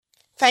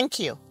Thank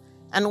you,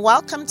 and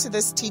welcome to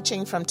this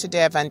teaching from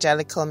Today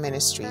Evangelical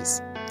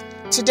Ministries.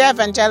 Today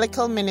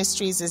Evangelical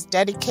Ministries is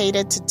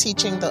dedicated to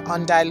teaching the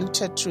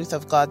undiluted truth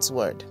of God's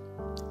Word.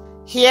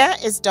 Here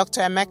is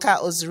Dr. Emeka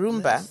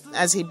Ozurumba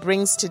as he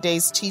brings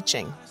today's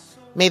teaching.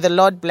 May the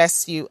Lord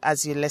bless you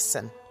as you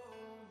listen.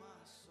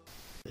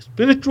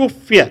 Spiritual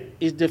fear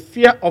is the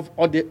fear of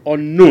the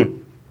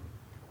unknown.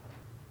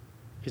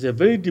 It's a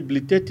very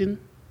debilitating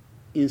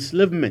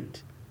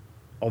enslavement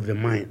of the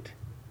mind.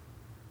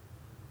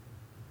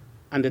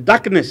 And the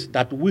darkness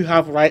that we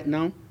have right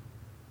now,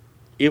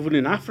 even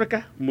in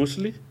Africa,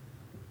 mostly,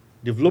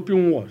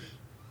 developing wars,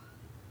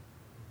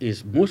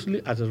 is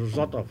mostly as a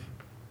result of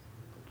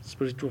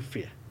spiritual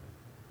fear.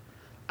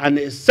 And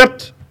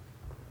except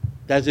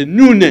there's a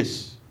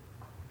newness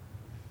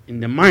in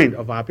the mind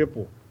of our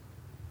people,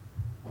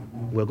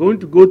 we're going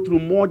to go through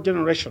more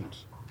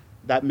generations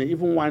that may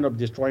even wind up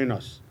destroying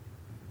us.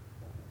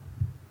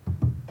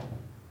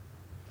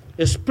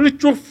 A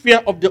spiritual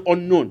fear of the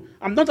unknown.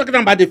 I'm not talking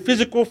about the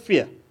physical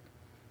fear.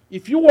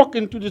 If you walk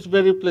into this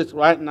very place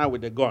right now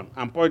with a gun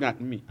and point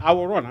at me, I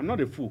will run. I'm not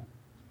a fool.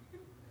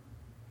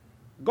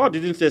 God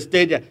didn't say,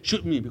 stay there,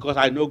 shoot me because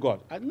I know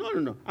God.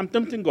 No. I'm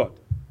tempting God.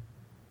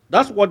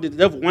 That's what the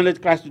devil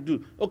wanted Christ to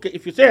do. Okay,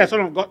 if you say you're a son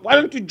of God, why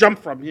don't you jump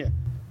from here?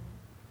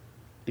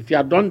 If he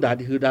had done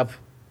that, he would have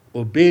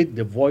obeyed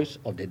the voice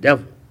of the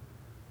devil.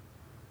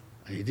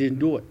 And he didn't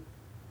do it.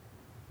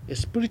 A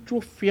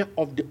spiritual fear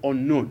of the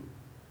unknown.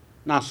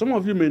 Now, some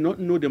of you may not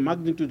know the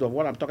magnitude of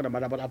what I'm talking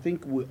about, but I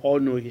think we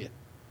all know here.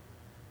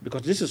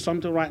 Because this is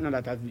something right now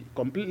that has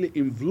completely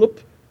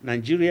enveloped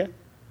Nigeria,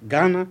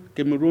 Ghana,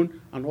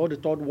 Cameroon, and all the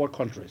third world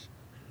countries.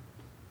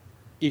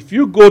 If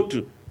you go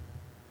to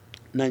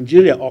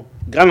Nigeria or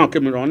Ghana or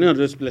Cameroon, any of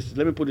those places,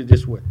 let me put it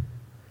this way,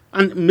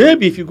 and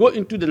maybe if you go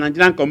into the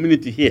Nigerian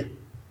community here,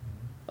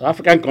 the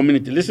African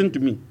community, listen to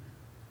me,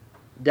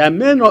 there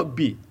may not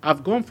be,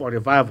 I've gone for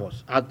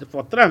revivals.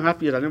 For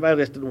 3.5 years, I never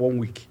rested 1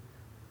 week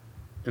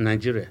in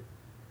Nigeria.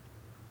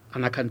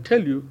 And I can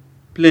tell you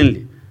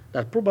plainly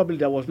that probably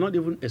there was not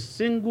even a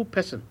single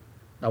person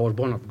that was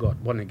born of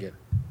God, born again.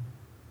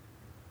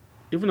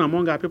 Even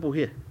among our people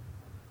here.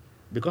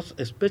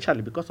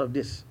 Especially because of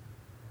this.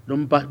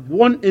 Number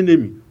one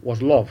enemy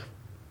was love.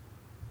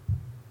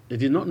 They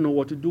did not know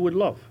what to do with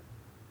love.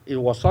 It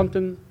was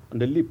something on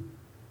the lip,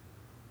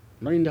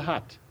 not in the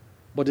heart.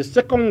 But the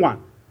second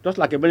one, just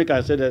like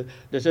America said,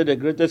 they said the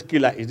greatest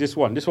killer is this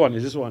one,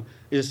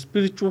 is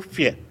spiritual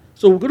fear.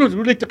 So we're going to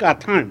really take our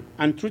time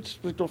and treat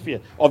spiritual fear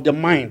of the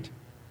mind,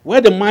 where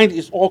the mind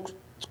is all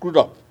screwed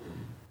up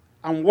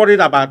and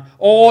worried about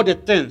all the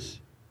things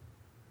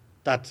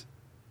that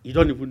you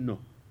don't even know.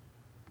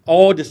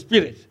 All the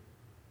spirit.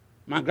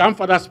 My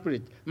grandfather's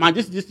spirit. My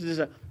this.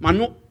 My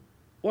no,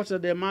 what's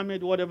the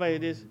mermaid, whatever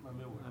it is?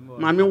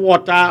 Mami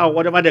water or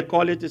whatever they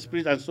call it, the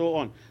spirit and so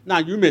on. Now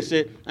you may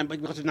say, and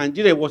because in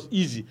Nigeria it was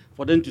easy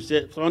for them to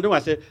say, some of them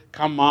will say,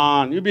 come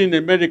on, you've been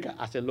in America.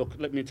 I said, look,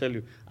 let me tell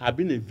you, I've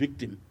been a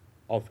victim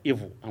of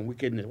evil and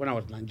wickedness when I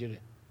was in Nigeria.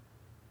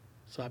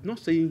 So I'm not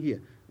saying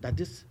here that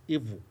this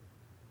evil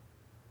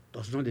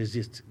does not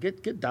exist.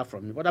 Get that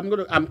from me. But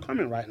I'm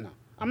coming right now.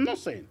 I'm not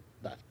saying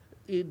that.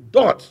 It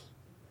does.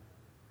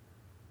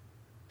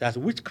 There's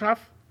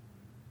witchcraft,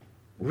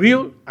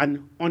 real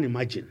and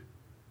unimagined.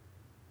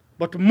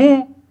 But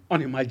more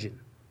unimagined.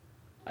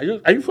 Are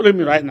you following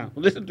me right now?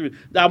 Listen to me.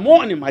 There are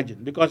more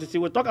unimagined because you see,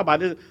 we talk about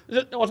this.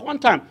 There was one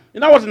time,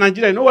 I was in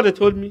Nigeria, you know what they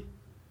told me?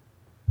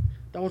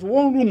 There was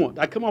one rumor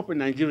that came up in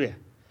Nigeria.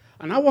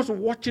 And I was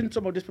watching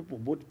some of these people,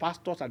 both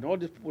pastors and all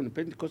these people in the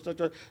Pentecostal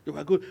church. They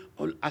were good.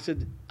 I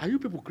said, are you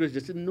people crazy?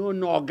 They said,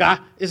 no,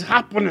 God, it's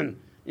happening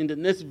in the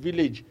next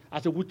village.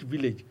 I said, which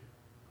village?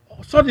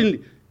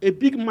 Suddenly, a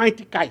big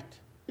mighty kite,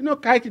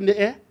 kite in the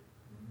air,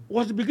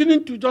 was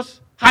beginning to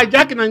just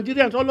hijack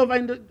Nigerians all over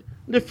in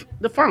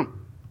the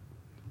farm.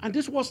 And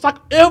this was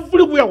stuck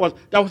everywhere.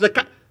 There was a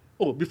kite.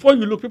 Oh, before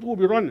you look, people will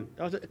be running.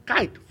 There was a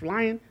kite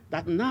flying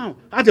that now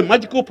has a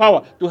magical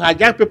power to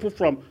hijack people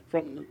from.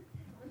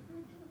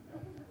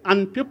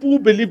 And people will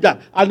believe that.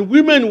 And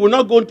women will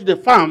not go into the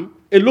farm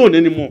alone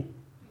anymore.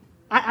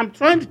 I'm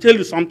trying to tell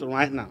you something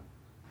right now.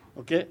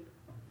 Okay?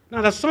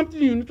 Now, there's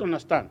something you need to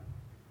understand.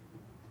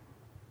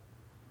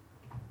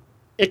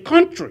 A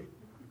country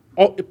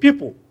or a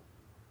people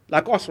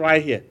like us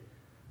right here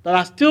that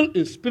are still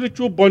in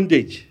spiritual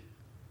bondage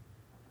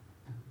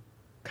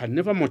can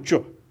never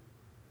mature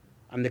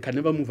and they can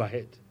never move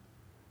ahead.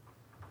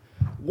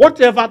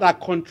 Whatever that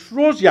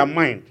controls your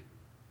mind,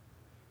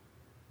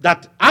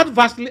 that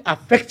adversely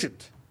affects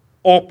it,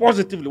 or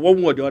positively,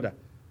 one way or the other,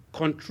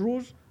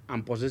 controls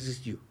and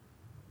possesses you.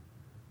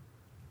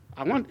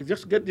 I want to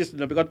just get this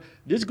because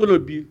this is going to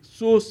be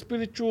so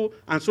spiritual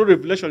and so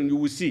revelation you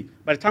will see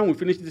by the time we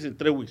finish this in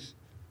 3 weeks.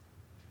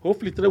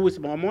 Hopefully 3 weeks,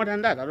 or more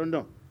than that, I don't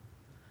know.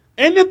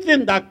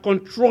 Anything that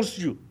controls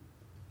you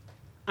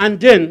and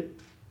then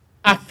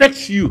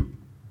affects you,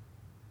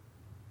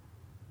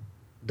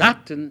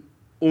 that thing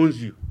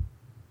owns you.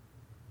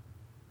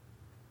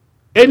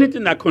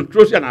 Anything that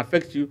controls you and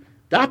affects you,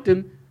 that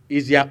thing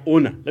is your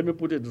owner. Let me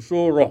put it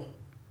so raw.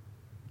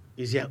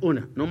 is their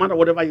owner, no matter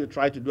whatever you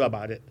try to do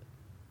about it.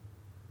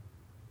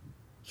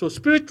 So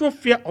spiritual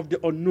fear of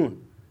the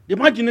unknown, the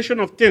imagination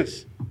of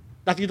things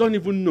that you don't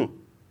even know,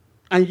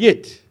 and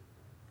yet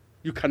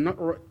you cannot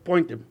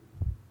point them,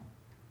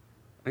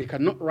 and you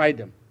cannot ride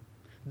them.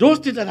 Those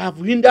things that have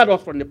hindered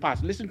us from the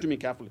past, listen to me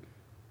carefully.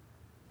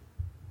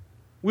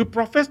 We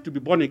profess to be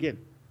born again.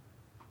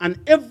 And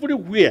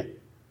everywhere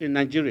in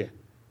Nigeria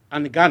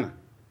and Ghana,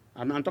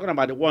 and I'm talking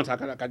about the ones I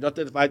can just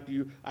testify to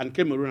you, and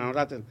Cameroon and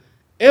other things,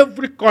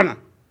 every corner,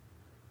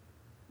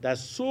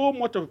 there's so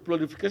much of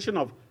proliferation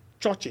of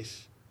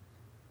churches,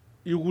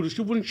 it would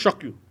even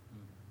shock you.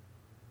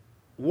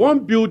 One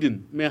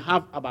building may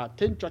have about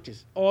 10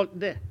 churches all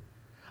there.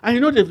 And you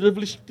know the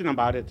devilish thing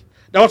about it.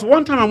 There was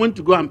one time I went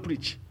to go and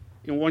preach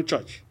in one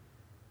church.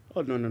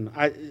 Oh, no.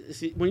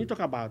 See, when you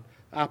talk about,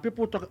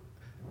 people talk,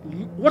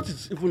 what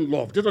is even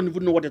love? They don't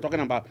even know what they're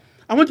talking about.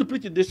 I went to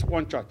preach in this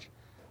one church.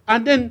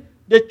 And then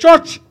the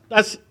church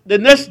that's the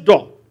next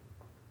door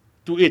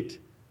to it,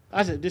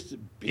 that's this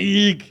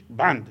big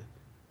band,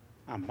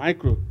 a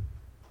microphone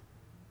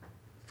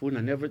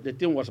and everything. The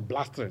thing was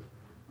blasting.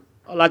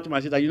 I like to my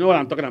sister, you know what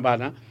I'm talking about,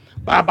 huh?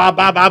 Ba, ba,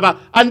 ba, ba, ba.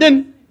 And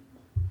then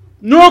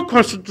no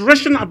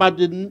concentration about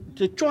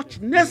the church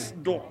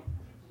next door.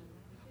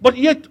 But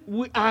yet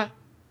we are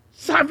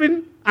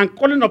serving and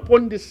calling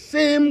upon the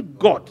same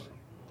God.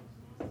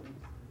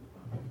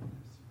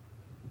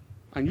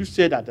 And you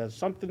say that there's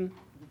something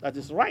that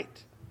is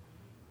right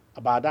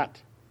about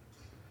that.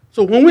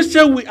 So when we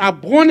say we are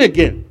born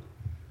again,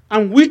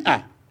 and we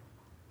are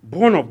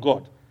born of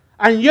God,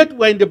 and yet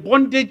we're in the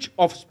bondage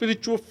of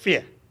spiritual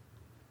fear,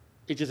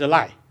 it is a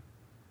lie.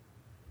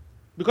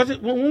 Because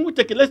when we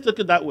take it, let's take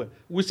it that way.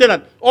 We say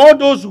that all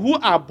those who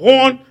are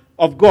born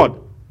of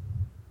God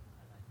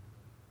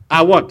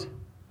are what?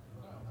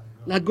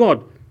 Like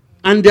God.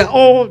 And they're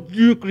all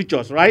new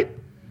creatures, right?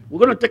 We're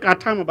going to take our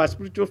time about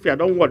spiritual fear.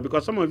 Don't worry,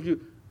 because some of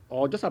you,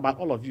 or just about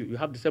all of you, you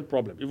have the same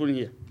problem, even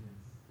here.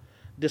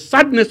 The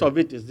sadness of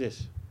it is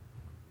this.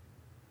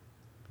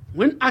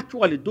 When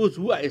actually those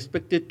who are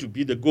expected to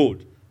be the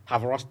gold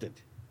have rusted.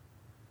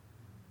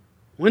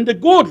 When the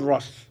gold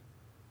rusts,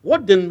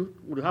 what then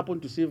would happen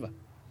to silver?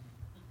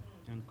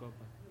 And copper.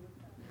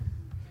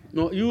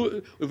 No,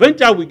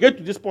 eventually we get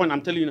to this point,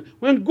 I'm telling you,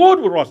 when gold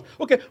will rust.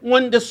 Okay,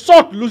 when the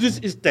salt loses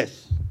its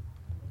taste,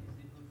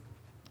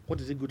 what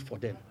is it good for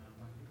them?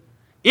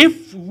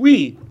 If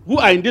we, who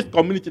are in this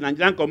community,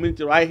 Nigerian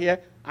community right here,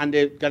 and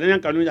the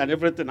Ghanaian community and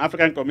everything,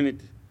 African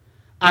community,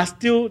 are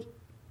still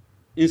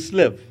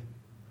enslaved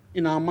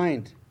in our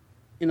mind,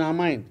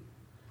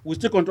 we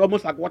still control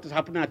almost like what is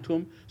happening at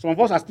home. Some of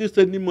us are still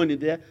sending money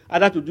there,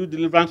 either to do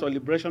deliverance or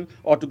liberation,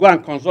 or to go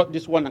and consult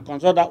this one and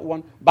consult that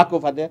one back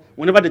over there.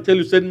 Whenever they tell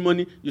you send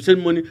money, you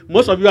send money.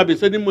 Most of you have been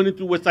sending money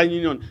to Western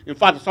Union. In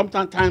fact,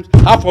 sometimes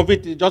half of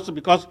it is just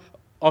because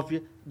of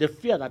the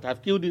fear that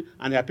have killed you,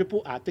 and there are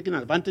people are taking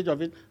advantage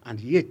of it,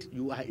 and yet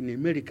you are in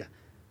America,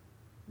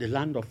 the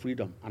land of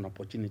freedom and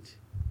opportunity.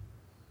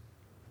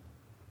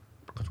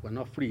 Because we're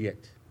not free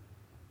yet.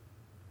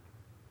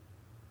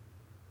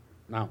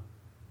 Now,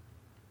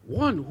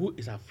 one who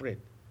is afraid,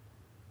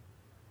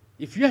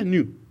 if you are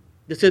new,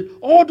 they said,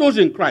 all those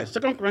in Christ,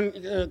 2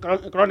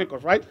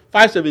 Chronicles, right?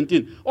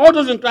 5:17, all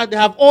those in Christ, they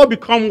have all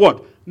become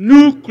what?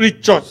 New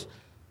creatures.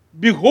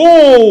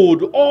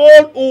 Behold,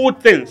 all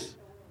old things.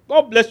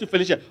 God bless you,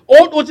 Felicia.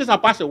 All those things are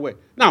passed away.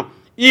 Now,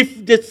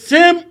 if the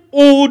same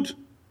old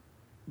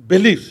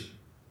beliefs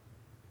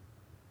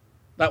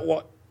that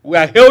what we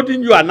are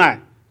holding you and I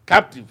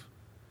captive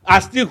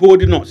are still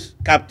holding us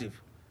captive,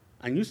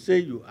 and you say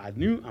you are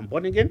new and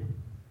born again?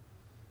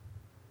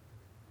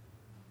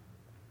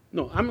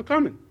 No, I'm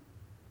coming.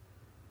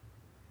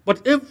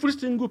 But every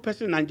single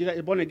person in Nigeria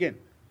is born again,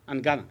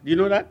 and Ghana. Do you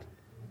know that?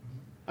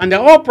 And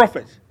they're all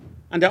prophets,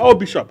 and they're all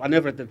bishops and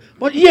everything.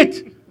 But yet,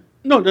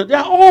 no,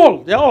 they're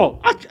all.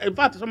 Actually, in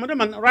fact, some of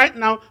them are right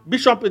now,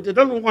 bishop, they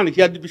don't want to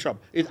hear the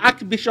bishop. It's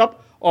archbishop,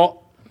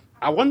 or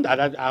I wonder,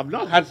 I have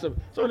not had some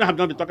of them have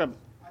not been talking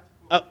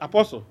about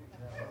apostle.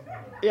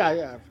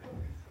 Yeah.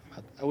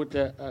 With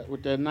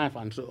a knife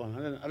and so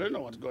on. I don't know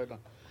what's going on.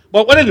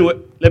 But anyway,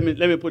 let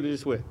me put it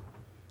this way.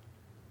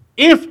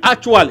 If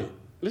actually,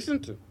 listen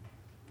to,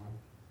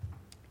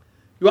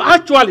 you are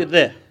actually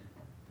there,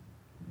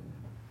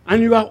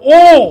 and you are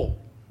all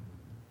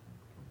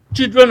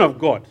children of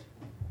God,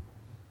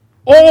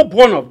 all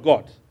born of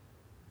God,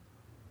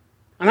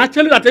 and I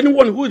tell you that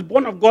anyone who is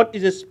born of God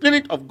is a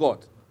spirit of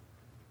God.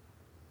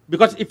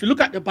 Because if you look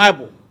at the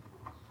Bible,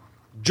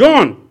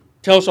 John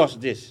tells us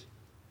this.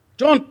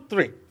 John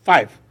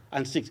 3:5-6.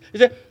 He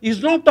said,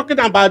 he's not talking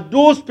about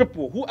those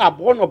people who are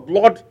born of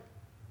blood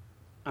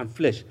and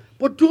flesh,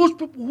 but those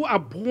people who are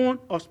born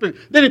of spirit.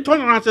 Then he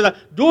turned around and said that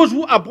those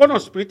who are born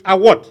of spirit are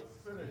what?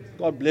 Spirit.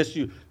 God bless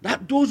you.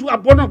 That those who are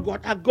born of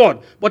God are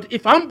God. But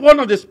if I'm born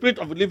of the spirit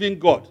of the living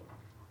God,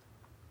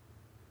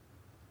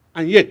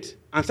 and yet,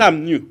 and so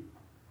I'm new,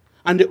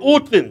 and the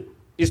old thing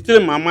is still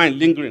in my mind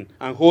lingering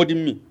and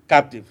holding me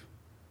captive,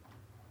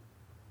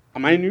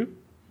 am I new? No.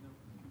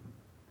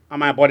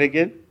 Am I born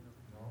again?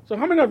 No. So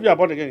how many of you are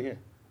born again here?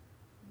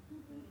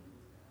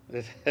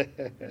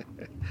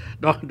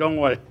 Don't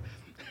worry.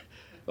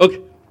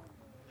 Okay.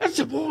 That's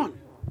a born.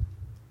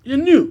 You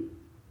knew.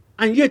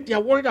 And yet you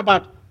are worried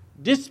about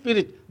this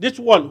spirit, this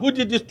one, who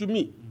did this to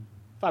me? In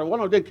fact, one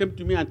of them came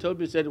to me and told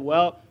me, said,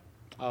 well,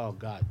 oh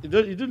God, you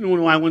didn't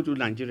know why I went to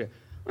Nigeria.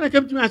 When I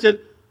came to me, I said,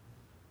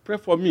 pray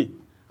for me.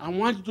 I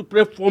want you to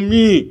pray for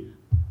me.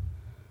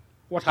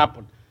 What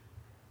happened?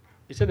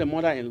 He said, the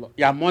mother-in-law.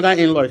 Yeah,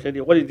 mother-in-law. He said,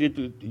 what did he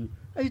do to you?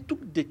 And he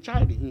took the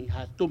child in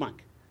her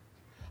stomach.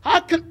 How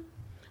can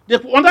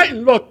the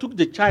mother-in-law took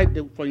the child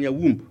from your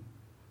womb?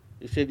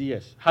 He said,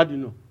 yes. How do you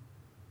know?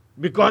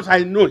 Because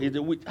I know he's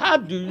a witch. How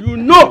do you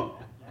know?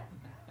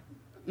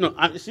 No,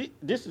 see,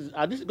 this is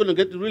going to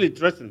get really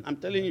interesting. I'm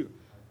telling you.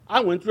 I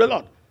went through a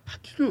lot. How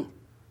do you know?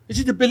 It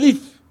is the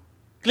belief.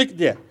 Click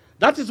there.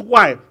 That is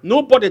why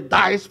nobody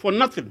dies for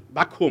nothing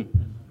back home.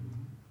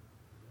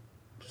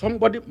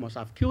 Somebody must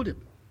have killed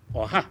him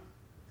or her.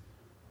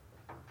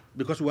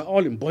 Because we're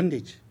all in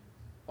bondage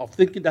of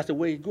thinking that's the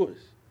way it goes.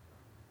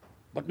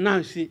 But now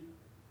you see,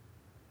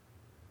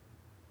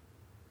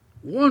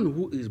 one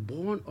who is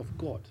born of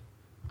God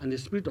and the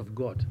Spirit of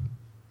God,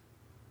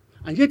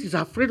 and yet is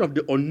afraid of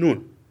the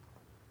unknown.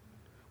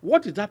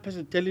 What is that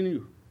person telling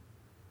you?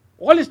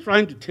 All he's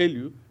trying to tell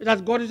you is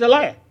that God is a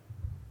liar.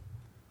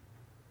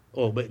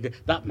 Oh, but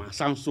that might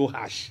sound so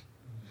harsh.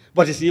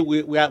 But you see,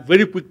 we are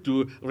very quick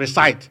to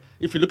recite.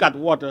 If you look at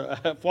what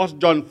 1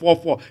 John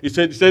 4:4, he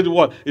said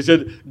what? He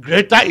said,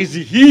 greater is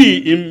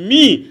he in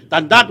me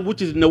than that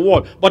which is in the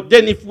world. But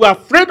then if we are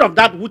afraid of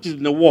that which is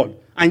in the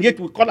world, and yet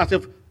we call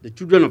ourselves the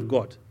children of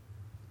God,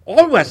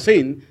 all we are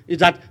saying is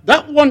that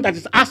one that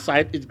is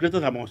outside is greater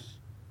than us.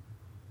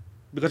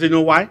 Because you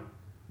know why?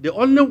 The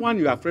only one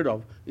you are afraid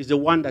of is the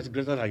one that's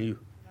greater than you.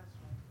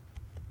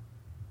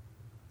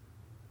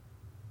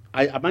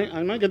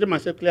 Am I getting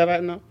myself clear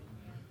right now?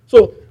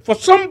 So, for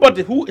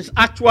somebody who is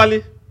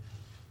actually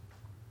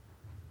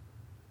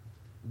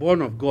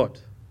born of God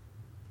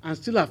and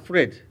still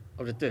afraid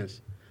of the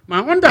things, my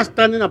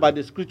understanding about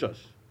the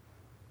scriptures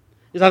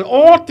is that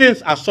all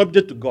things are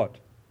subject to God.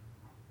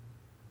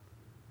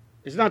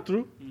 Isn't that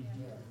true? Mm-hmm.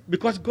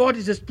 Because God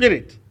is a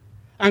spirit,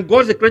 and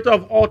God is the creator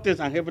of all things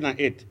in heaven and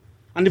earth.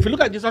 And if you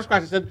look at Jesus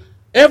Christ, he said,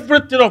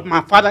 everything of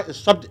my Father is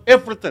subject,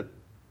 everything.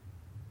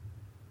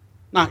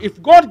 Now,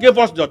 if God gave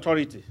us the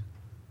authority,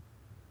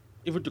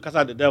 even to cast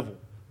out the devil,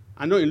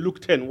 I know in Luke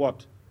 10,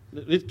 what?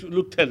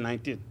 Luke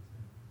 10:19.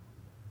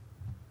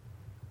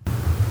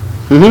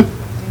 Mm-hmm.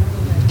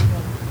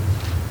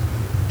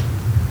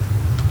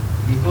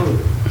 Behold,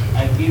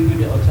 I give you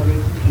the authority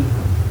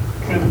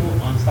to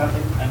tremble on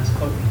serpents and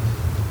scorpions,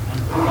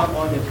 and over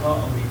all the power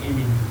of the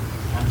enemy,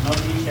 and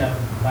nothing shall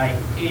by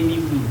any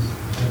means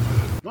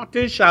hurt you.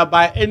 Nothing shall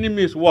by any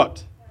means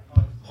what?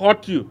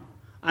 Hurt you.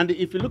 And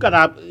if you look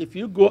at if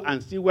you go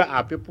and see where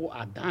our people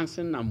are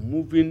dancing and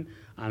moving,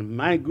 and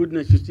my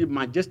goodness, you see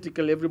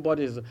majestically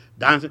everybody is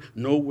dancing.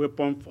 No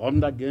weapon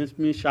formed against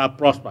me shall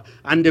prosper.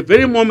 And the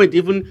very moment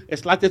even a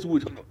slightest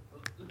wind,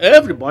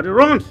 everybody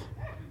runs.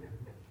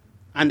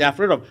 And they're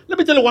afraid of. Let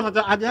me tell you what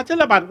I tell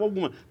you about one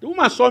woman. The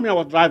woman saw me, I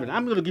was driving.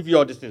 I'm going to give you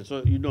all this thing,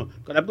 so you know.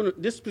 Because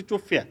this spiritual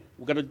fear,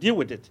 we're going to deal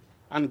with it.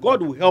 And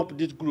God will help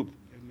this group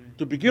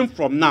to begin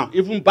from now,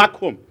 even back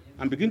home,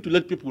 and begin to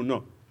let people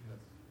know.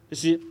 You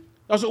see,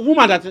 there's a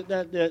woman that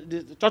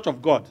the Church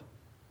of God,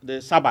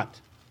 the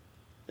Sabbath,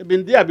 they've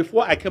been there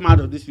before I came out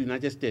of this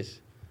United States.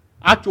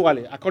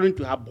 Actually, according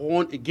to her,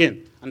 born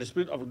again, and the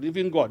Spirit of the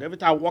living God. Every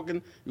time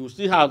walking, you will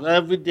see her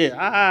every day.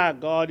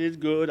 God is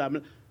good.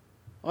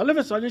 All of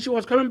a sudden, she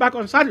was coming back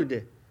on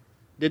Saturday.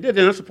 The day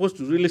they're not supposed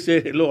to really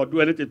say hello or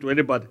do anything to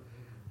anybody.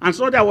 And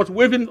so I was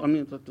waving on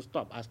me to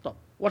stop. I stopped.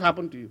 What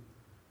happened to you?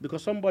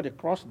 Because somebody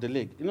crossed the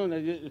leg. You know,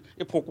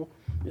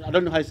 I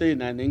don't know how to say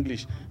it in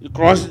English. He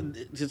crossed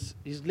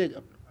his leg.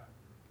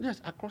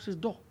 Yes, across his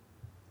door.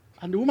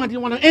 And the woman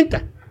didn't want to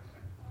enter.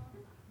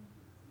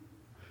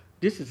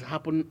 This is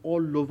happening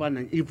all over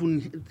and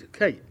even,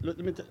 okay, let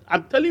me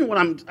I'm telling you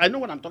I know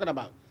what I'm talking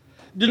about.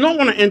 Did not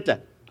want to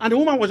enter. And the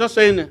woman was just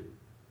saying,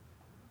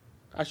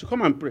 I should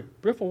come and pray.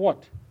 Pray for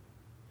what?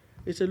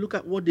 He said, look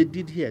at what they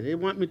did here. They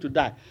want me to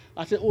die.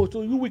 I said, oh,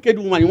 so you wicked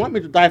woman, you want me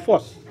to die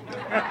first?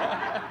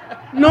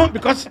 No,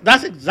 because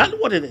that's exactly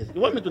what it is.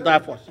 You want me to die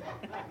first.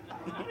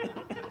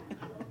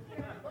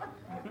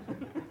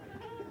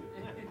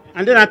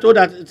 And then I told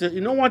her,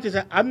 you know what? He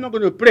said, I'm not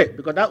going to pray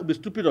because that would be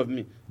stupid of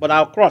me. But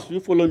I'll cross. You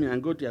follow me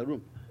and go to your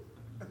room.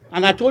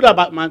 And I told her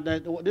about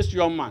this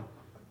young man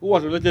who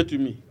was related to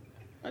me.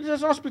 And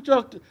this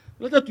hospital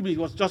related to me. He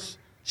was just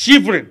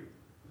shivering,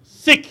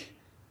 sick.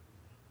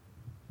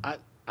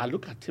 I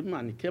looked at him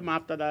and he came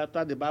after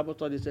the Bible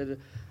study. He said,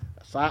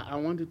 sir, I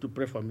want you to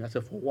pray for me. I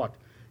said, for what?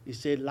 He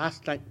said,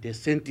 last night they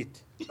sent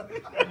it.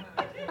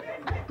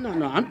 No,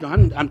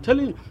 I'm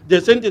telling you,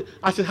 they sent it.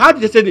 I said, how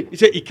did they send it? He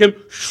said, it came.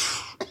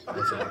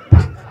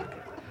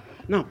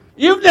 Now,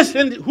 if they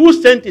sent it, who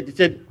sent it? He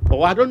said,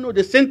 oh, I don't know,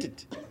 they sent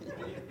it.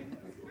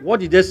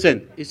 What did they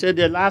send? He said,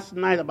 the last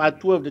night about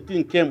 12, the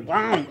thing came,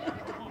 bam.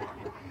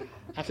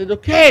 I said,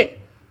 okay.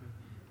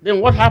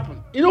 Then what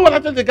happened? You know what I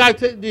think the guy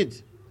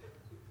did?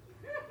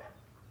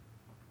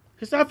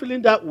 He started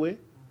feeling that way.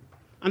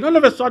 And all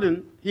of a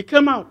sudden, he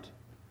came out,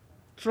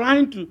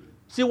 trying to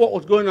see what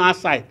was going on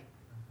outside.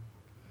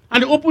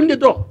 And he opened the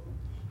door.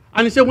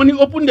 And he said, when he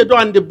opened the door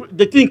and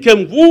the thing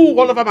came woo,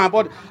 all over my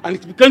body, and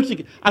it became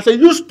sick. I said,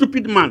 you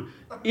stupid man.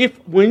 If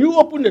when you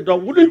open the door,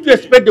 wouldn't you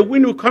expect the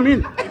wind will come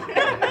in?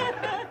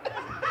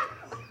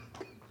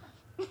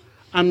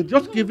 I'm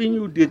just giving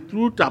you the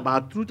truth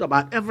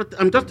about everything.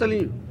 I'm just telling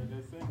you.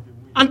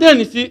 And then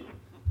you see,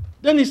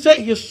 then he said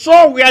he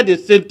saw where they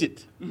sent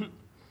it.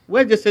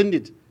 Where they sent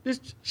it? This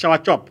shower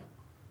chop.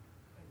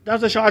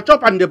 There's a shower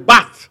chop and the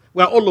bath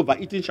were all over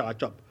eating shower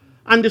chop.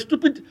 And the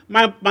stupid,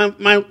 my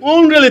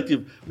own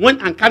relative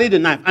went and carried the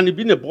knife, and he'd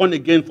been born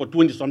again for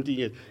 20-something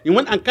years. He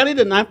went and carried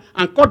the knife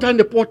and cut down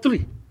the poor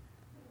tree.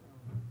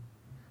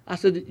 I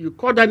said, you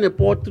cut down the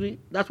poor tree?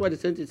 That's why they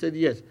sent it. He said,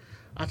 yes.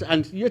 I said,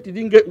 and yet he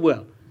didn't get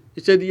well.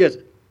 He said, yes.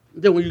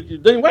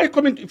 Then why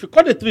coming? If you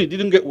cut the tree,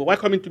 didn't get well, why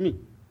coming to me?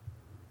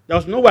 There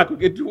was no way I could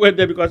get you well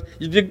there because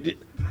you did.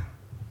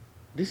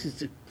 This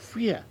is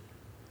fear.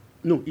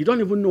 No, you don't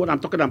even know what I'm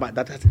talking about.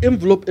 That has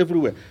envelope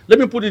everywhere. Let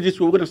me put it this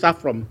way. We're going to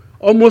start from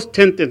almost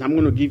 10 things I'm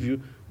going to give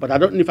you, but I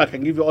don't know if I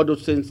can give you all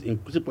things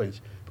in sequence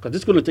because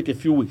this is going to take a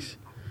few weeks.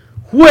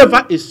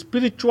 Whoever is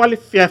spiritually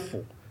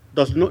fearful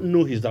does not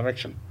know his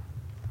direction.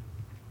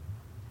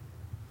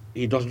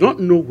 He does not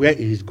know where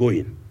he is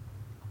going.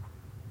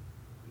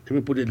 Let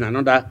me put it in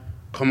another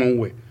common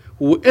way.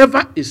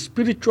 Whoever is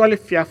spiritually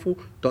fearful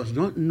does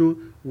not know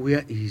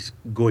where he is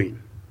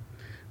going.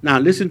 Now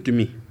listen to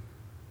me.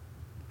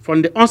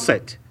 From the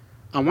onset,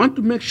 I want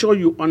to make sure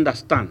you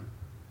understand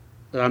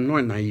that I'm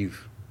not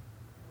naive.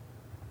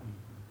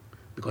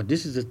 Because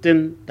this is the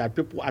thing that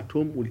people at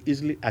home will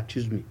easily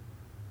accuse me.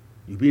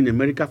 You've been in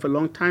America for a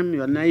long time,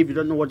 you're naive, you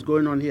don't know what's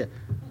going on here.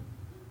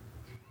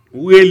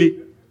 Really?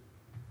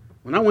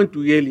 When I went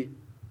to Yale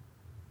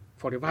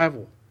for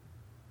revival,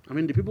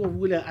 the people of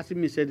Yale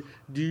asking me, said,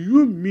 do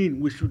you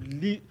mean we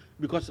should leave?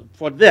 Because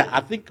for there,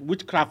 I think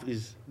witchcraft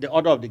is the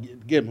order of the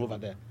game over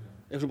there.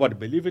 Everybody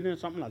believe in it,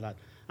 something like that.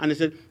 And they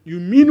said, you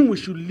mean we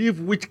should leave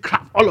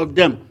witchcraft, all of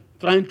them,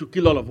 trying to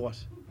kill all of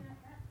us?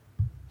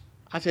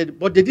 I said,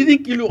 but they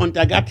didn't kill you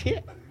until I got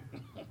here.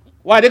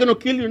 Why are they going to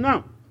kill you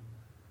now?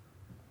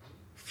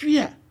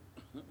 Fear.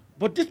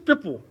 But these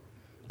people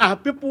are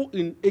people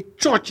in a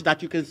church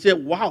that you can say,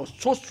 wow,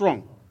 so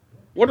strong.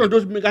 One of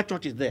those mega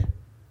churches there.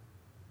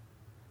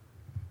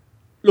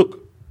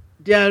 Look,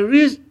 there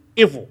is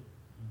evil.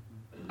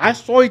 I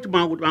saw it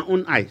with my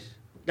own eyes.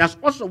 There's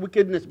also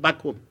wickedness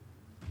back home.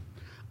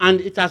 And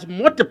it has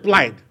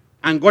multiplied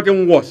and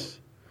gotten worse.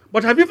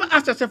 But have you ever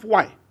asked yourself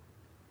why?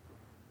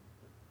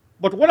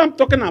 But what I'm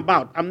talking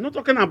about, I'm not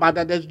talking about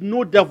that there's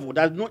no devil,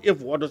 there's no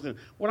evil, all those things.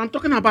 What I'm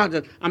talking about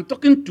is I'm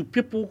talking to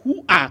people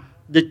who are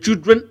the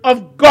children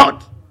of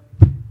God.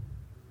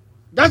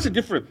 That's the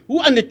difference. Who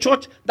are in the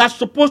church that's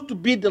supposed to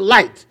be the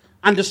light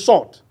and the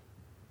salt.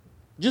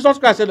 Jesus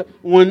Christ said,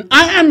 when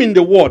I am in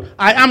the world,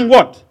 I am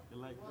what?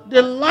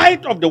 The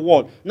light of the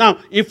world. Now,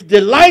 if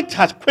the light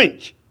has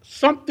quenched,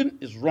 something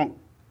is wrong.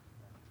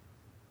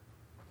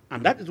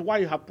 And that is why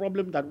you have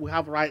problem that we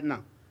have right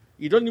now.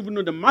 You don't even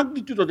know the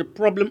magnitude of the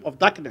problem of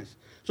darkness.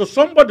 So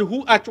somebody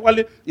who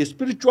actually is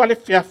spiritually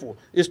fearful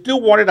is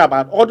still worried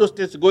about all those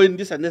things going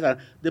this and this. And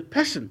the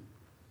person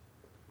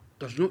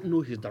does not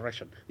know his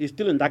direction. He's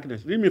still in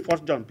darkness. Read me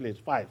 1 John, please,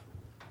 5,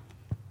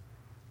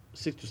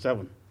 6 to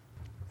 7.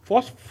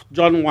 1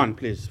 John 1,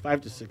 please,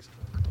 5 to 6.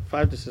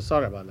 5 to 6,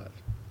 sorry about that.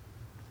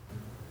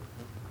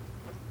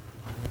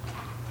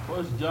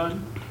 1 John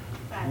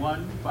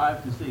 1,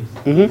 5 to 6.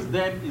 Mm-hmm. This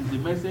then is the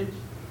message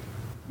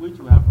which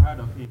we have heard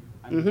of him,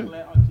 and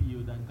declare unto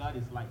you that God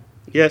is light.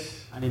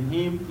 Yes. And in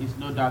him is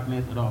no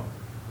darkness at all.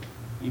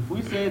 If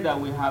we say that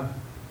we have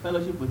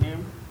fellowship with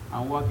him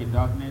and walk in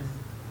darkness,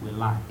 we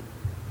lie.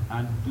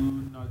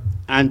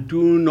 And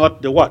do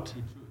not the what?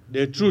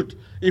 The truth.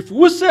 If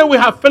we say we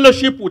have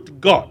fellowship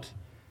with God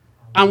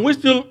and we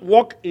still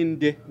walk in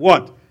the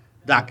what?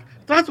 Dark.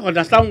 Try to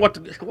understand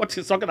what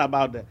he's talking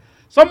about there.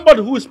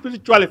 Somebody who is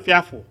spiritually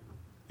fearful,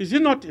 is he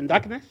not in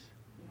darkness?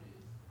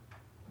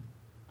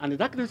 And the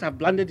darkness have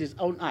blinded his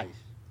own eyes.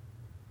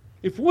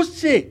 If we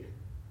say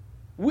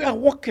we are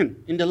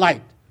walking in the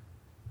light,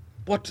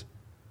 but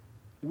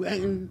we are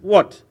in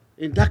what?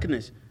 In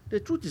darkness, the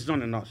truth is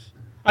not in us.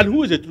 And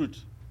who is the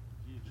truth?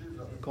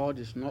 God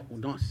is not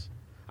with us.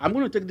 I'm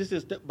going to take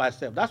this step by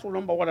step. That's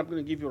number one I'm going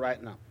to give you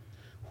right now.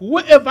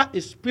 Whoever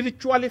is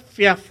spiritually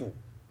fearful,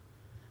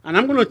 and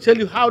I'm going to tell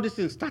you how this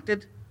thing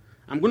started.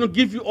 I'm going to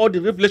give you all the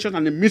revelations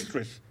and the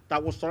mysteries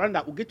that will surround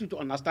that will get you to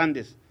understand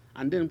this.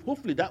 And then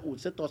hopefully that will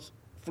set us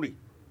free.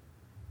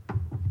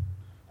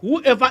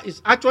 Whoever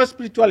is actually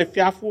spiritually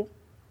fearful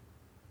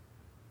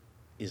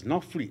is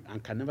not free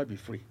and can never be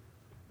free.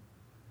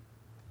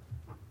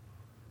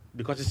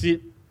 Because you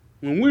see,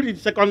 when we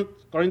read 2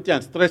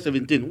 Corinthians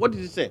 3:17, what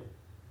did it say?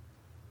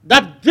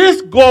 That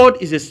this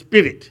God is a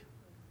spirit.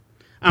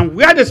 And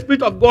where the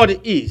Spirit of God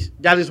is,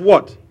 there is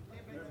what?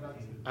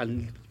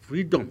 And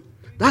freedom.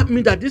 That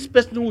means that this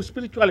person who is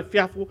spiritually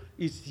fearful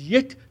is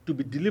yet to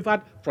be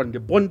delivered from the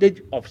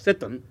bondage of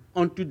Satan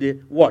unto the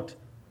what?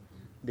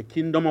 The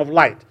kingdom of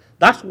light.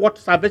 That's what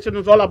salvation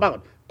is all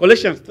about.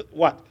 Colossians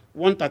what?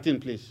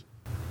 1:13, please.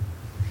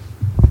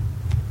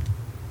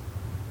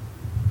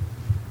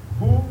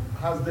 Who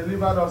has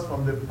delivered us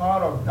from the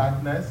power of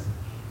darkness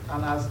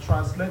and has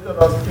translated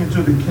us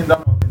into the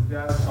kingdom of his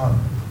dear Son,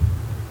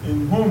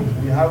 in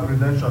whom we have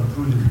redemption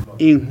through his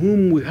blood. In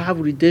whom we have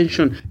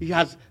redemption. He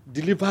has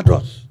delivered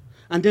us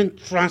and then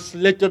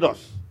translated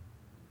us.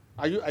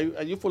 Are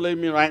you following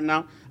me right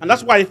now? And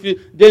that's why if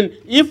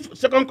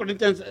 2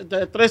 Corinthians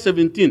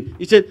 3:17,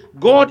 it said,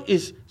 God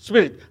is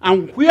spirit,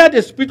 and where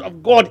the spirit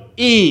of God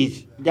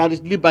is, there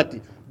is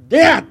liberty.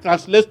 There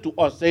translates to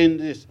us saying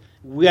this: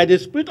 where the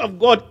spirit of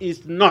God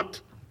is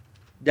not,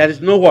 there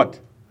is no what?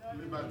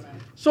 Liberty.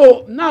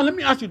 So now let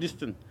me ask you this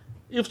thing: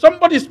 if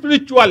somebody is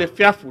spiritually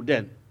fearful,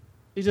 then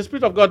is the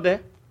spirit of God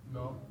there?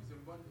 No.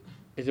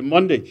 It's in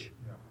bondage.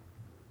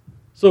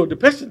 So the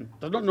person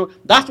does not know.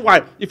 That's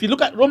why, if you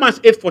look at Romans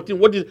 8:14,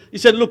 what is he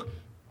said? Look,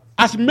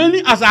 as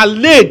many as are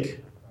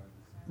led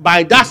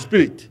by that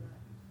spirit,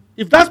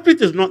 if that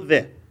spirit is not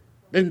there,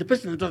 then the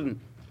person doesn't.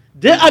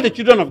 They are the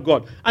children of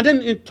God. And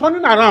then in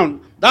turning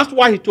around, that's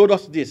why he told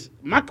us this.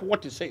 Mark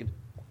what he said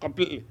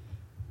completely.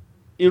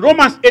 In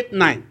Romans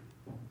 8:9,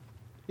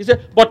 he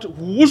said, but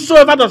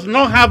whosoever does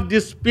not have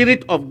the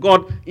spirit of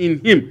God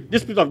in him, the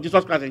spirit of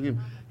Jesus Christ in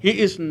him, he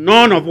is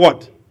none of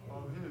what?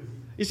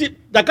 You see,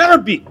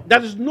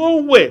 there is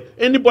no way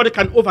anybody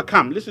can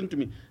overcome, listen to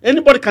me,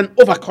 anybody can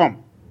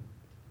overcome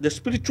the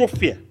spiritual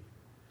fear,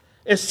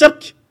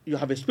 except you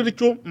have a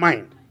spiritual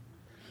mind.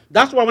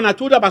 That's why when I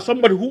told you about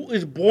somebody who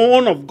is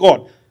born of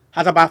God,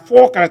 has about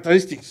 4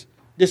 characteristics: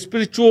 the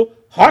spiritual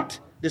heart,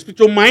 the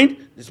spiritual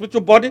mind, the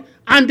spiritual body,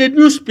 and the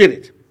new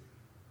spirit.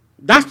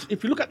 That's,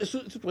 if you look at the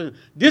situation,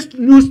 this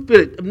new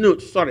spirit,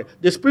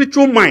 the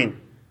spiritual mind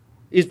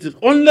is the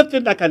only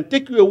thing that can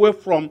take you away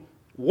from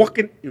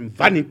walking in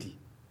vanity.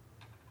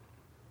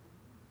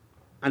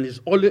 And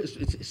it's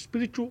a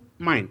spiritual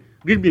mind.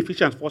 Read me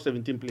Ephesians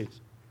 4:17,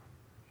 please.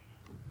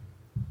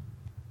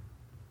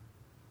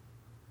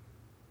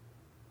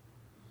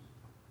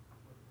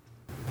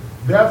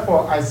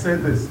 Therefore I say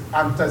this,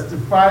 and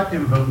testify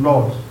in the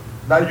Lord,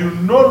 that you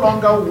no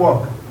longer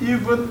walk,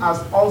 even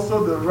as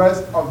also the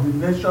rest of the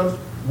nations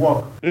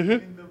walk,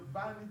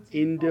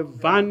 in the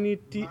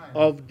vanity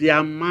of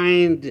their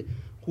mind.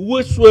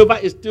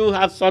 Whosoever still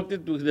has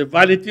something to the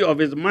vanity of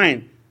his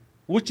mind,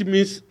 which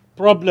means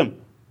problem.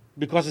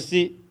 Because you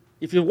see,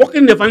 if you walk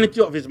in the vanity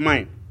of his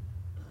mind,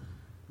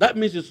 that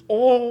means it's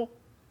all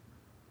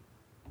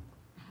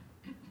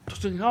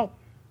doesn't help.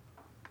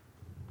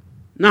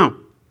 Now,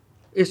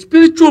 a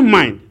spiritual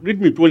mind, read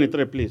me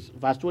 23, please.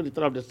 Verse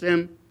 23 of the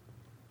same.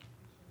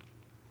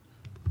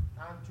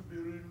 And to be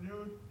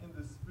renewed in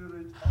the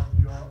spirit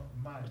of your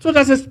mind. So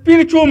there's a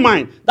spiritual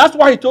mind. That's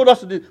why he told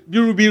us that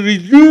you will be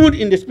renewed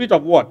in the spirit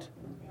of what?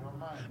 Your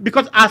mind.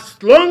 Because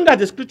as long as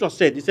the scripture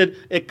said, he said,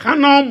 a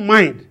carnal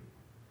mind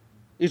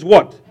is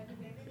what?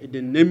 The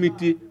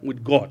enmity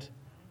with God.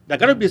 There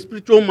got to be a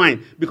spiritual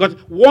mind, because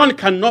one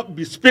cannot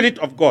be spirit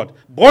of God,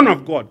 born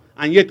of God,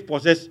 and yet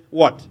possess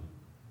what?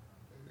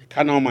 A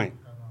carnal mind.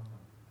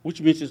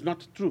 Which means it's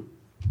not true.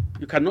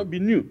 You cannot be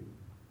new.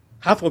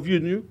 Half of you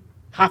new,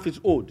 half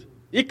is old.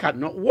 It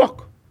cannot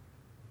work.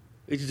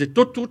 It is a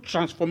total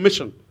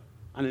transformation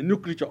and a new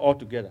creature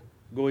altogether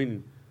going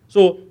in.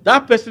 So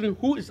that person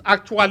who is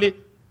actually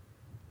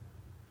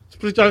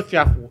spiritually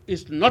fearful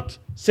is not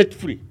set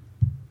free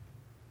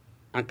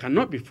and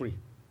cannot be free,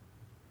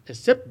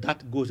 except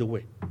that goes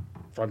away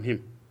from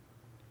him.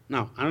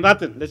 Now,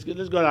 another thing. Let's go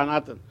to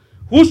another thing.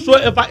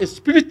 Whosoever is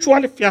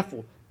spiritually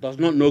fearful does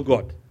not know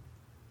God.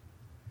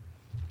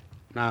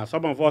 Now,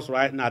 some of us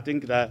right now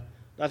think that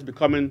that's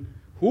becoming,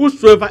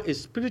 whosoever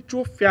is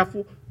spiritual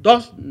fearful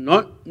does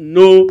not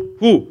know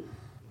who?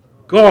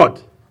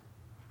 God.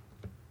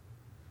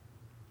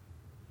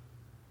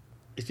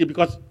 You see,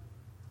 because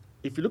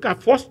if you look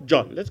at 1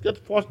 John, let's get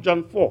 1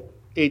 John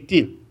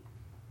 4:18.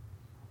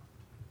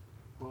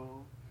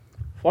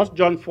 1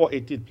 John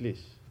 4:18,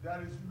 please.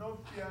 There is no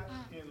fear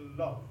in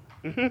love,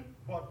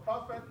 but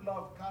perfect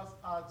love casts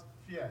out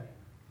fear,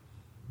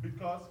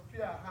 because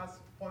fear has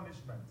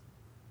punishment,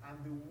 and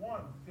the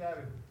one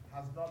fearing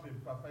has not been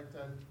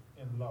perfected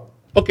in love.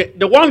 Okay,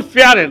 the one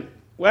fearing,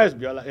 where is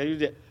Biola?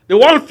 The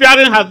one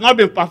fearing has not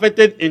been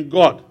perfected in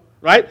God,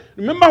 right?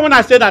 Remember when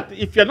I said that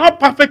if you're not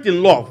perfect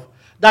in love,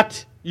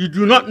 that you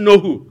do not know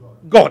who?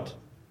 God.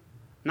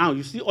 Now,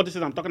 you see all this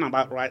thing I'm talking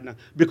about right now,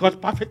 because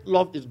perfect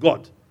love is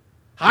God.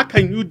 How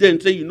can you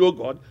then say you know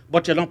God,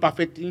 but you're not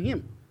perfect in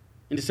him,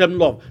 in the same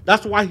love?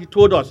 That's why he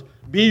told us,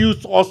 be you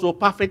also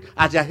perfect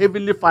as your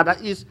heavenly Father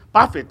is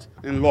perfect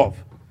in love.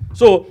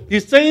 So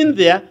he's saying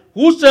there,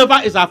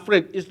 whosoever is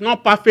afraid is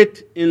not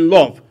perfect in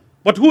love.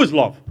 But who is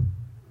love?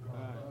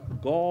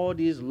 God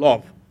is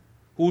love.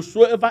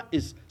 Whosoever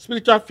is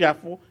spiritually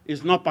fearful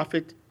is not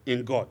perfect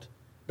in God.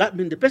 That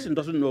means the person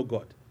doesn't know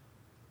God.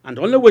 And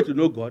the only way to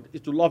know God is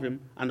to love him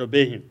and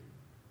obey him.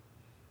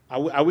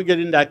 Are we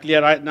getting that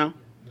clear right now?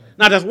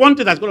 Now, there's one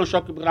thing that's going to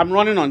shock you, but I'm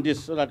running on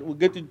this so that we'll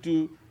get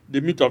into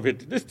the meat of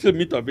it. This is the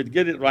meat of it.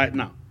 Get it right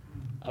now.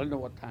 I don't know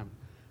what time.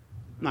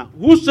 Now,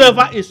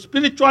 whosoever is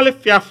spiritually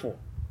fearful,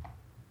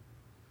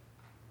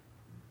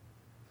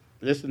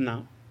 listen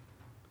now,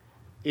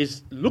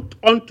 is looked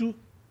unto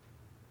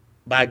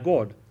by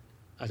God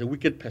as a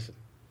wicked person.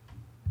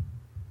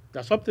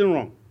 There's something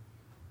wrong.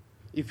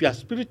 If you are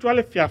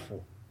spiritually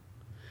fearful,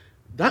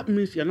 that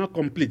means you're not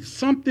complete.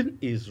 Something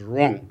is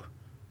wrong.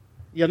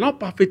 You're not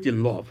perfect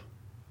in love.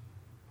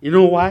 You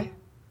know why?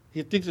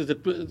 He thinks he's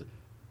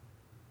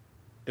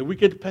a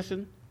wicked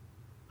person.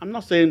 I'm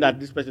not saying that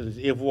this person is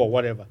evil or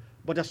whatever,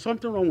 but there's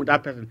something wrong with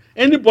that person.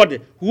 Anybody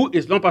who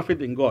is not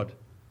perfect in God,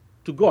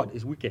 to God,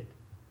 is wicked.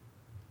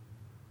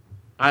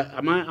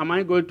 Am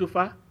I going too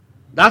far?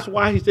 That's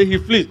why he said he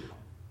flees.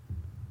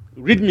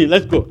 Read me,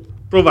 let's go.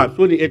 Proverbs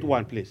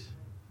 28:1, please.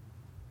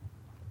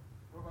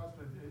 Proverbs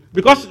 28.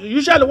 Because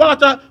usually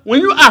when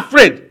you are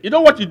afraid, you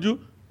know what you do?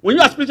 When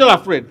you are spiritually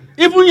afraid,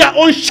 even your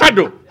own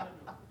shadow,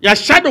 your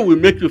shadow will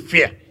make you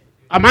fear.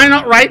 Am I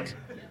not right?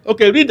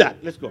 Okay, read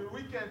that. Let's go. The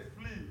wicked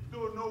flee,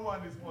 though no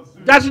one is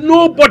pursuing. There's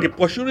nobody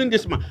pursuing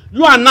this man.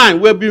 You and I,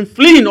 we've been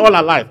fleeing all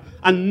our life,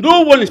 and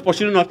no one is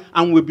pursuing us,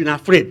 and we've been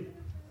afraid.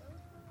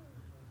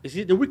 You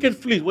see, the wicked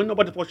flees when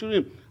nobody's pursuing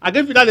him. I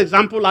gave you that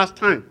example last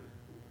time.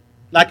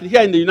 Like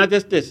here in the United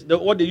States,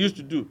 what they used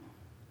to do.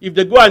 If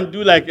they go and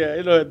do like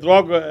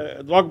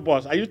drug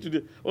boss, I used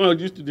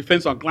to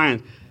defend some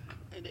clients.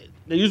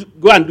 They used to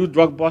go and do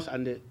drug boss,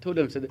 and they told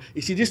them, said,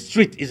 you see, this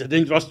street is a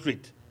dangerous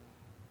street.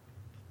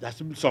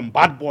 There's some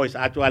bad boys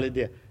actually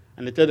there.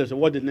 And they tell them, so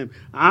what's the name?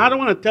 I don't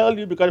want to tell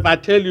you because if I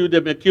tell you, they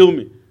may kill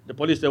me. The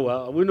police say,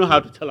 well, we know how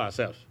to tell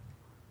ourselves.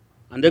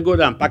 And they go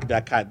there and park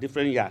their car,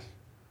 different yards.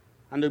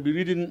 And they'll be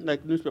reading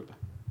like newspaper.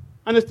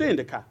 And they stay in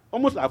the car,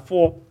 almost like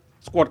 4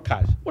 squad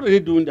cars. What are they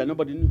doing there?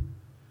 Nobody knew.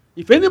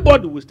 If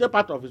anybody will step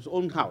out of his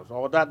own house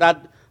or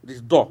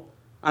this door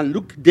and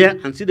look there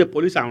and see the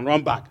police and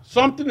run back,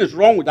 something is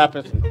wrong with that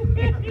person.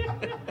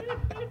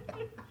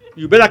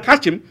 You better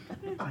catch him.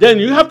 Then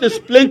you have to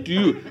explain to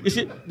you. You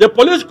see, the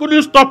police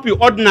couldn't stop you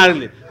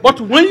ordinarily.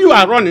 But when you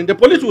are running, the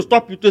police will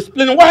stop you to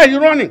explain, why are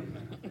you running?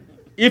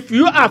 If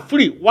you are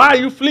free, why are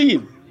you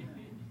fleeing?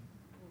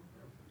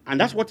 And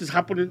that's what is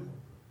happening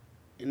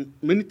in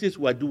many things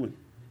we are doing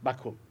back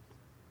home.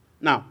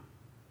 Now,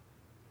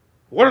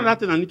 one other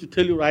thing I need to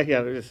tell you right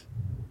here is,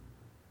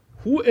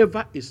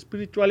 whoever is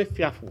spiritually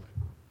fearful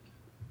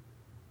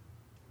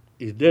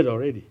is dead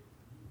already.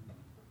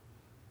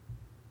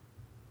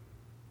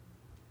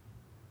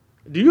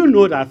 Do you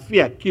know that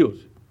fear kills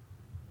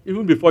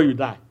even before you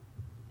die?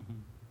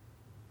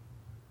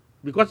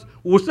 Because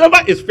whoever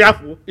is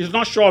fearful is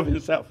not sure of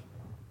himself.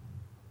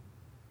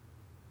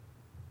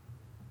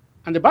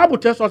 And the Bible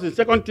tells us in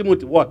 2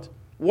 Timothy what?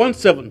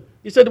 1:7.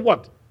 He said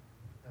what?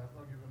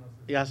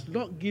 He has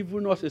not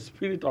given us a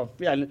spirit of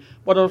fear,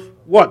 but of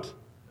what?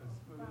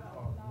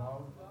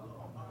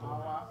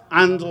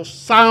 And of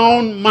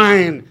sound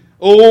mind.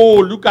 Oh,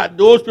 look at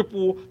those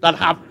people that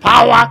have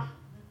power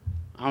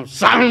and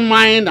sound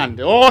mind and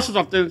all sorts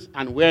of things,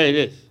 and where it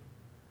is,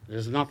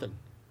 there's nothing.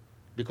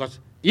 Because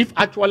if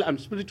actually I'm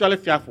spiritually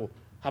fearful,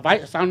 have I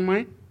a sound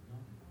mind?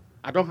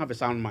 I don't have a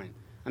sound mind.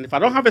 And if I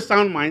don't have a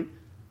sound mind,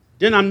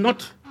 then I'm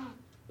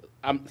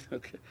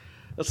okay.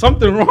 There's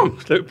something wrong.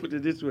 Let me put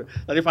it this way.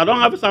 That if I don't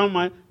have a sound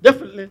mind,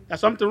 definitely there's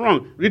something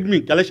wrong. Read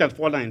me Galatians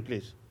 4:9,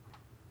 please.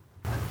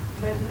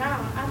 But now,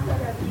 after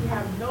that ye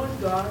have known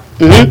God,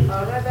 Mm-hmm.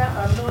 or rather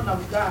are known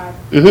of God,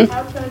 Mm-hmm.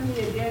 how turn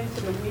ye again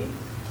to the weak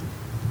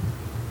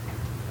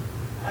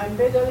and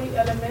beggarly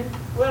elements,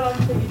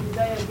 whereunto ye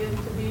desire again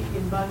to be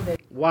in bondage?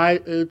 Why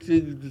you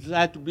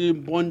desire to be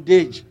in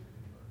bondage?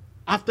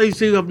 After you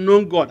say you have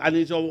known God, and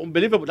it's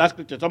unbelievable, that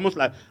scripture. It's almost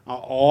like,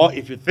 or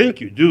if you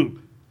think you do,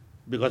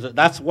 because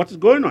that's what is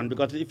going on.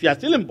 Because if you are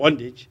still in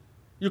bondage,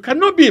 you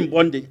cannot be in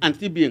bondage and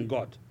still be in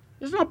God.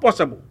 It's not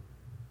possible.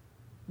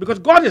 Because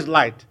God is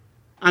light,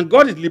 and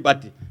God is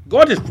liberty.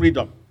 God is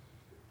freedom.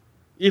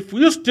 If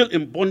we're still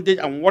in bondage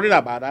and worried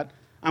about that,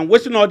 and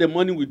wasting all the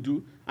money we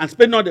do, and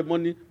spending all the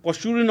money,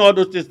 pursuing all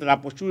those things that are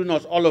pursuing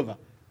us all over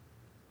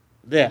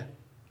there,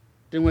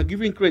 then we're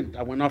giving credit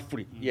and we're not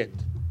free yet.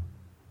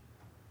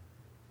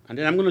 And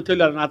then I'm going to tell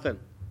you another thing.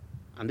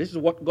 And this is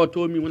what God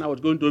told me when I was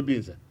going to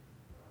Obinze.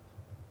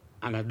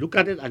 And I look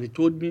at it and he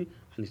told me,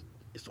 and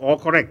it's all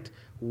correct.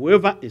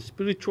 Whoever is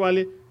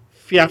spiritually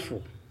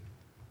fearful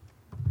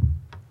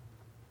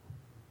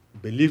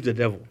believes the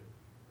devil.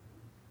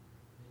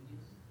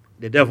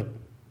 The devil.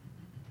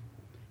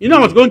 You know,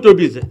 I was going to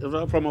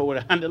Obinze from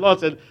over, and the Lord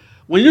said,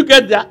 when you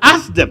get there,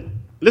 ask them.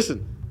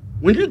 Listen,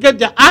 when you get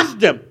there, ask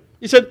them.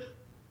 He said,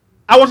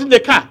 I was in the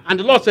car, and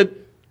the Lord said,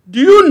 do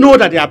you know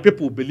that there are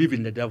people who believe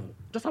in the devil?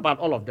 Just about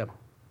all of them.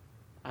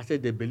 I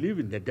said, they believe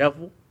in the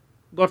devil?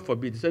 God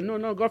forbid. He said,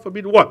 no, God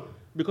forbid what?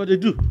 Because they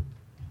do.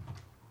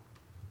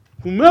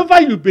 Whomever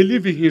you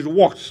believe in his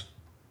works,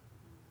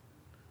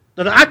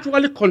 that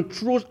actually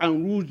controls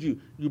and rules you,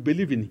 you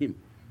believe in him.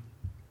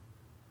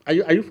 Are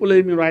you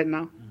following me right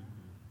now?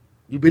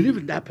 You believe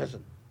in that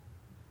person.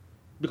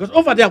 Because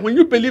over there, when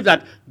you believe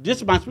that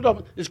this my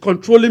spirit is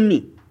controlling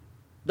me,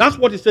 that's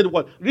what he said.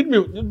 What? Read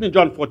me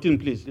John 14,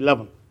 please,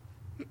 11.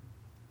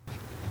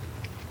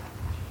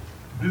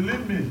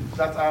 Believe me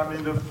that I am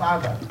in the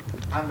Father,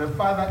 and the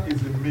Father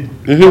is in me.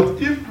 Mm-hmm.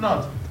 But if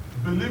not,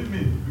 believe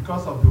me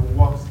because of the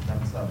works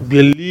themselves.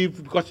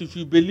 Believe, because if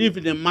you believe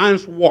in a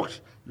man's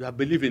works, you have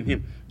believed in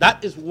him.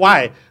 That is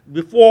why,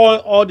 before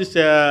all this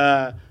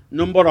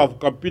number of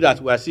computers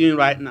we are seeing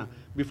right now,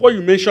 before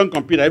you mention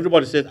computer,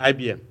 everybody says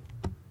IBM.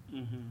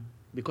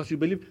 Because you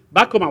believe.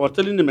 Back home, I was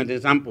telling them an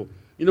example.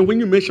 You know, when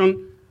you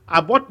mention,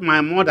 I bought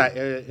my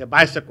mother a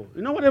bicycle.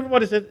 You know what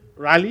everybody said?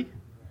 Rally?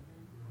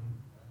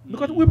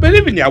 Because we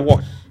believe in their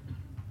works.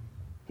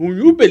 Who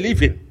you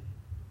believe in,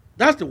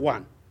 that's the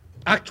one,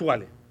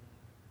 actually.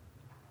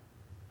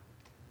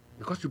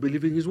 Because you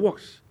believe in his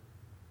works.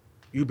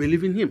 You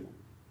believe in him.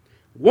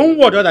 One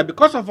word or other,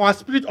 because of our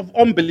spirit of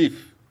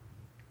unbelief.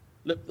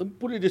 Let me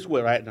put it this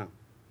way right now.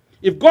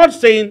 If God's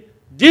saying,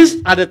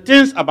 these are the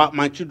things about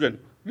my children,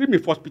 read me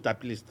 1 Peter,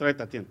 please,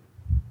 3:13.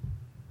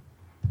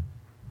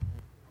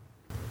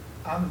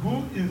 And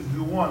who is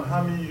the one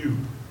harming you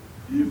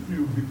if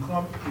you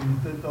become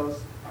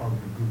imitators of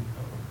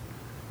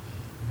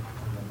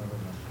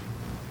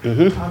the good?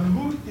 Mm-hmm. And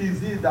who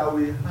is it that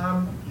will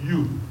harm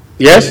you?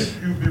 Yes.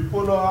 If you be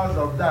followers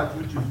of that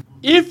which is good.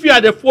 If you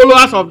are the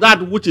followers of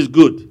that which is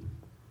good.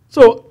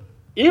 So,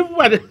 if we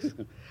are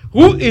the,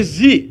 who is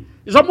he?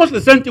 It's almost the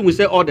same thing we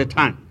say all the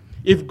time.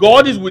 If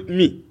God is with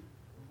me,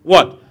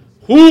 what?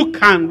 Who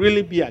can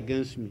really be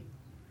against me?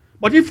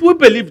 But if we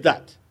believe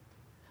that,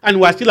 and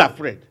we are still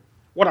afraid,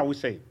 what are we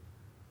saying?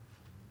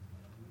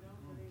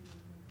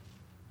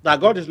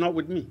 That God is not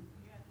with me.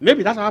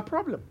 Maybe that's our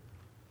problem.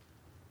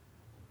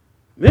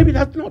 Maybe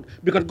that's not.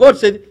 Because God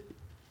said,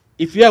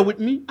 if you are with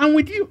me, I'm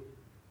with you.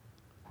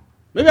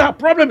 Maybe our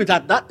problem is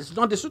that that is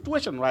not the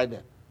situation right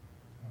there.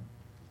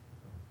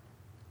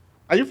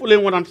 Are you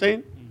following what I'm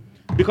saying?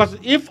 Because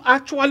if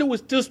actually we're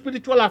still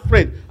spiritually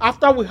afraid,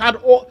 after we have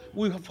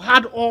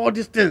had all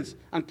these things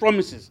and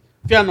promises,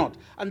 fear not.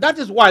 And that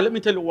is why, let me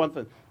tell you one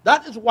thing.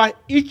 That is why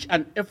each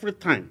and every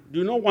time, do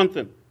you know one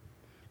thing?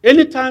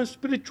 Anytime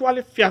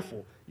spiritually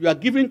fearful, you are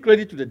giving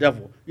credit to the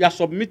devil. You are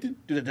submitting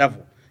to the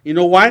devil. You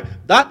know why?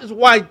 That is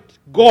why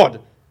God,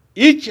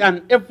 each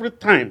and every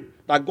time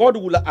that God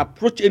will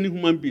approach any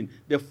human being,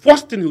 the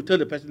first thing he will tell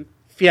the person,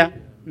 fear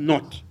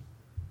not.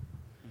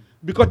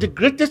 Because the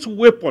greatest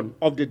weapon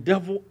of the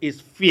devil is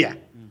fear.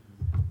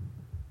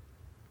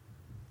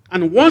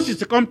 And once you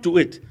succumb to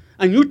it,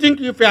 and you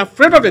think if you're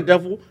afraid of the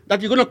devil, that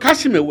you're going to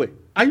cast him away.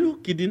 Are you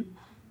kidding?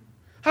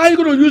 How are you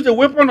going to use the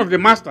weapon of the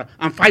master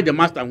and fight the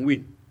master and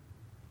win?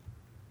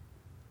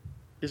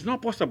 It's not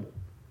possible.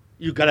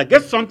 You got to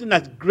get something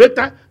that's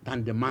greater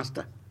than the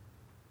master.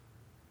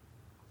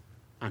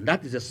 And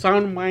that is a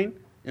sound mind,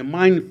 a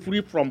mind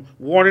free from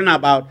worrying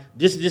about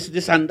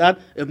this, and that,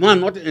 a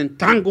man not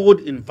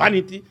entangled in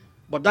vanity,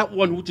 but that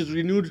one which is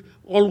renewed,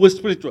 always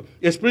spiritual.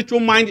 A spiritual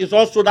mind is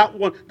also that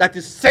one that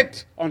is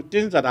set on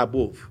things that are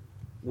above,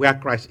 where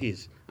Christ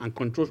is, and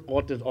controls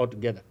all things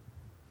altogether.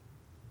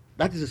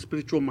 That is a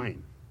spiritual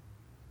mind,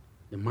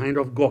 the mind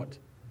of God.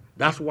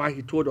 That's why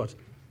he told us,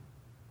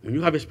 when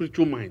you have a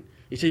spiritual mind,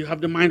 he said you have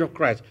the mind of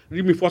Christ.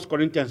 Read me 1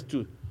 Corinthians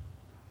 2.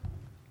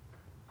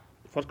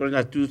 1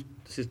 Corinthians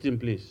 2:16,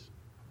 please.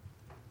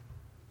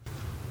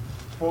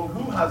 For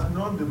who has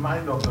known the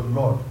mind of the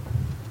Lord,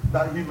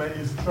 that he may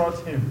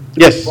instruct him?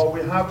 Yes. But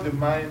we have the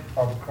mind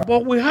of Christ.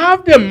 But we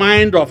have the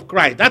mind of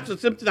Christ. That's the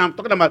same thing I'm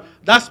talking about,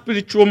 that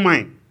spiritual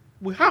mind.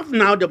 We have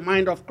now the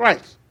mind of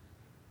Christ.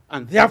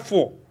 And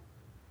therefore,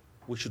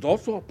 we should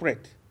also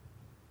operate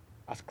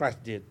as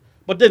Christ did.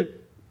 But then,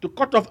 to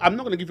cut off, I'm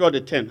not going to give you all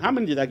the 10. How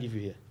many did I give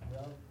you here?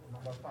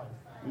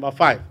 Number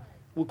 5.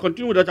 We'll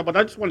continue with that, but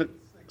I just wanted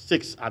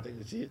 6. I think,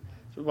 you see,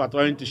 people are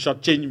trying to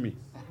shortchange me.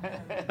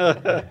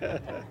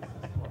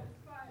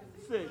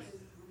 6.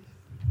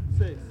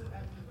 6.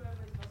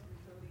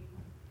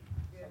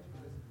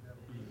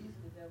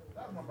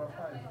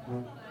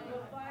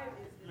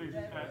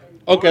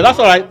 Okay, that's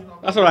all right.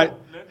 That's all right.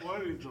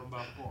 What is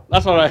number 4?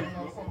 That's all right. For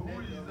who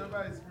is ever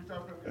a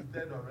spiritual person is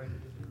dead already.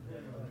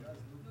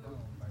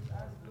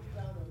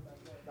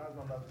 That's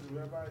number 2.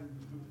 Whoever is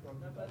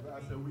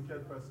as a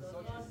wicked person.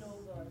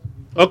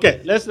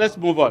 Okay, let's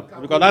move on,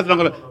 because that's not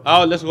going to.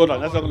 Oh, let's hold on.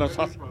 That's not going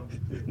to. Okay,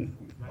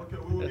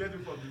 we will get it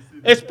from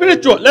the city. A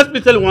spiritual. Let me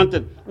tell you one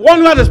thing. One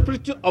who has the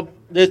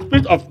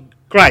spirit of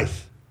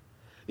Christ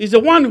is the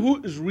one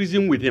who is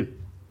reasoning with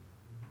him.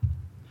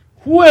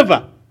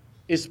 Whoever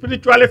is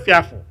spiritually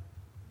fearful,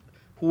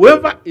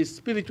 whoever is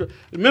spiritual.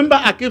 Remember,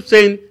 I keep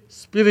saying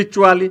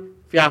spiritually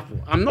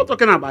fearful. I'm not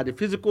talking about the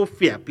physical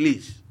fear,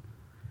 please.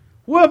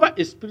 Whoever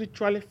is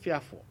spiritually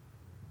fearful,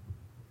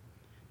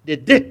 the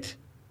death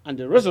and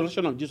the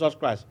resurrection of Jesus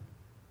Christ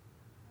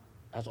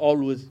has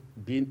always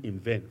been in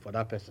vain for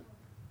that person.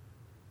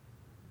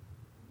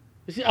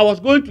 You see, I was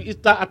going to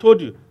Easter, I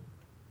told you.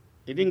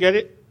 You didn't get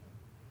it?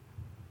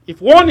 If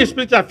one is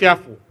spiritually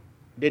fearful,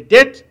 the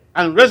death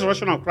and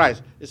resurrection of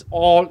Christ is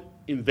all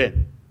in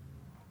vain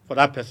for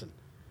that person.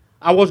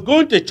 I was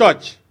going to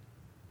church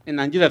in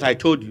Nigeria, as I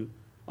told you,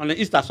 on the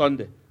Easter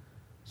Sunday.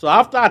 So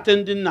after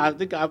attending, I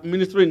think I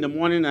ministry in the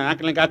morning in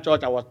Anglican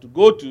church, I was to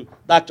go to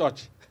that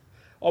church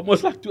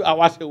almost like 2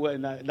 hours away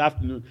in the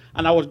afternoon.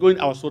 And I was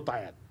so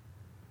tired.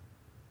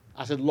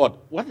 I said, Lord,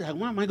 what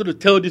am I going to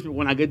tell these people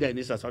when I get there on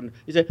Easter Sunday?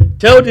 He said,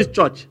 tell this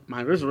church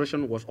my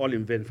resurrection was all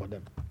in vain for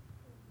them.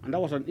 And that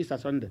was on Easter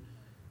Sunday.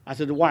 I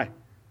said, why?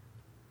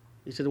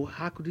 He said, well,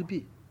 how could it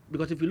be?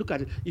 Because if you look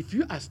at it, if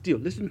you are still,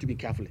 listen to me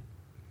carefully.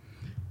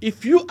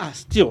 If you are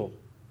still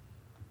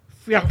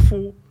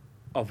fearful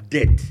of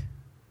death,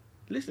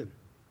 listen,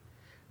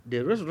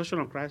 the resurrection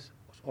of Christ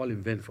was all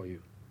in vain for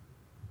you.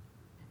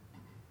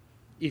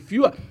 If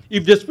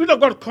the Spirit of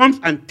God comes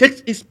and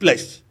takes its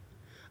place,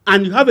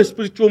 and you have a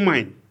spiritual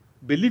mind,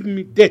 believe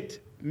me, death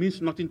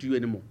means nothing to you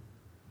anymore.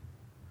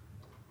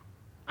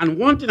 And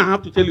one thing I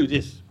have to tell you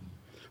this.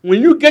 When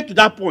you get to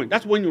that point,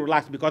 that's when you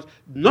relax, because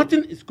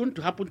nothing is going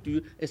to happen to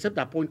you except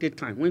the appointed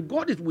time. When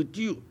God is with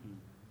you,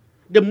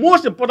 the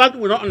most important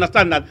thing we don't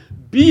understand that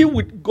be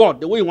with God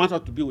the way He wants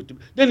us to be with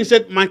Him. Then He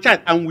said, my child,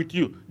 I'm with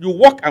you. You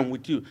walk, I'm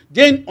with you.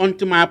 Then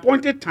until my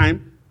appointed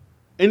time,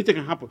 anything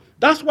can happen.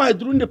 That's why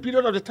during the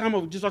period of the time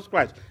of Jesus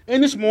Christ,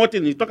 any small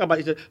thing He talk about,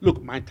 He said,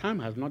 look, my time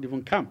has not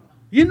even come.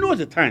 He knows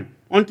the time.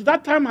 Until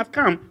that time has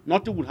come,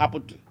 nothing will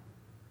happen to you.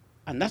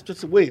 And that's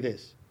just the way it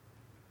is.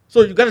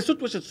 So you got a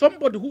situation,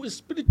 somebody who is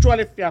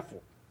spiritually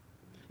fearful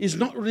is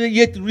not really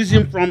yet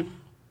risen from,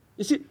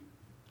 you see,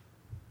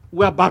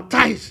 we are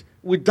baptized,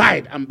 we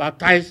died and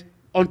baptized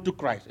unto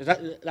Christ.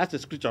 That's the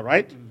scripture,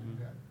 right?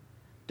 Mm-hmm.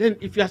 Then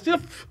if you are still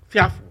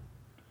fearful,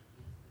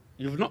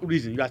 you've not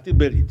risen, you are still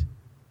buried.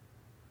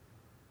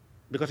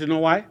 Because you know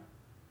why?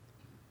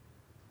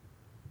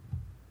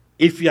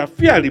 If your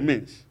fear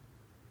remains,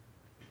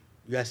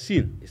 your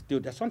sin is still,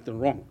 there's something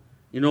wrong.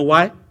 You know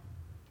why?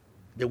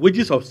 The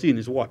wages of sin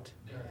is what?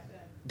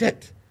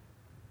 Death.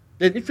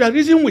 Then if you are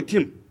risen with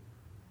Him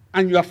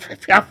and you are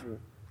fearful,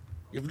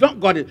 you've not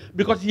got it.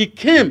 Because He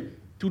came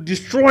to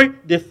destroy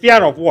the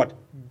fear of what?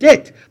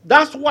 Death.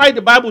 That's why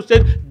the Bible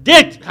said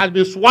death has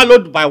been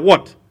swallowed by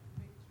what?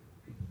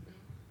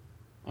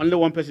 Only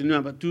one person knew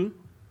number two.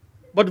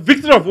 But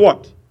victory of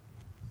what?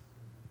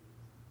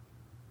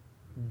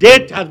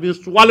 Death has been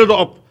swallowed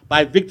up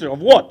by victory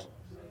of what?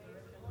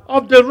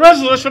 Of the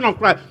resurrection of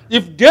Christ.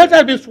 If death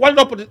has been swallowed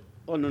up,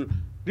 no.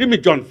 Read me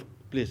John,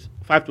 please,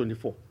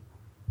 5:24.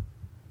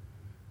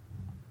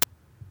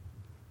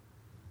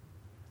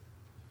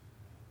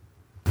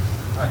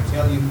 I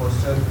tell you for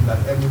certain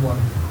that everyone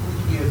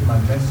who hears my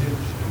message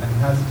and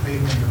has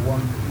faith in the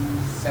one who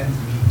sent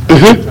me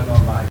has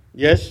eternal life.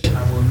 Yes.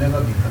 And will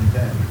never be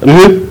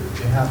condemned.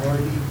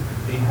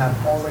 They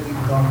have already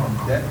gone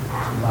from death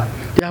to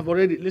life. They have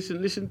already,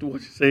 listen to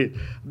what he's saying.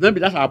 Maybe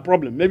that's our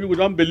problem. Maybe we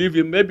don't believe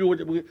him. Maybe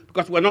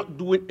because we're not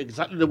doing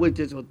exactly the way it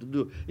is to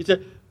do. He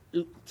said,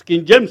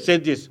 King James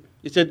said this.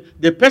 He said,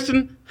 the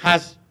person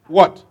has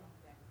what?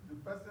 The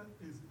person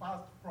is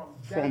passed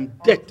from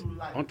death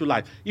unto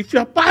life. If you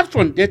are passed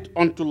from death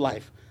unto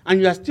life, and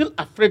you are still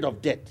afraid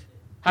of death,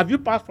 have you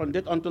passed from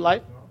death unto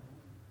life? No.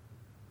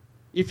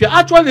 If you're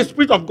actually the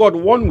Spirit of God,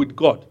 one with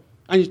God,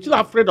 and you're still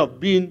afraid of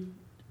being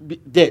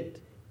dead,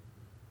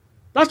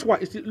 that's why,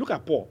 look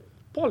at Paul.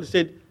 Paul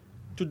said,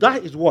 to die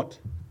is what?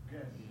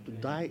 Gain. To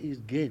die is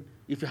gain.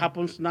 If it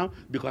happens now,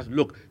 because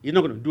look, you're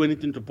not going to do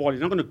anything to Paul.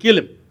 You're not going to kill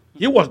him.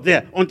 He was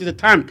there until the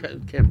time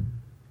came.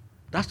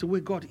 That's the way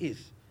God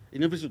is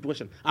in every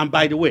situation. And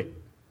by the way,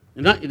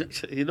 you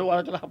know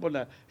what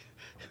happened?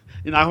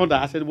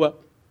 I said, well,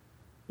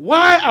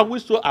 why are we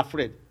so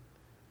afraid?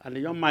 And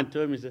the young man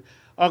told me, he said,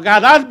 oh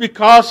God, that's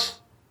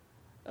because,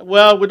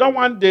 well, we don't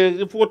want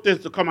the evil things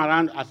to come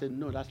around. I said,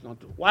 no, that's not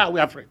true. Why are we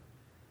afraid?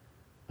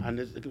 And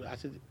I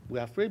said,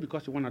 we're afraid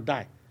because we want to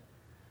die.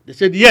 They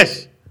said,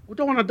 yes, we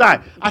don't want to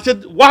die. I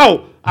said,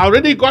 wow, I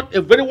already got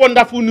a very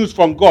wonderful news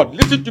from God.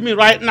 Listen to me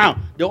right now.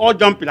 They're all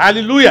jumping.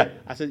 Hallelujah.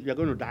 I said, you're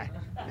going to die.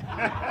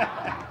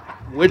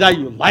 Whether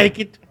you like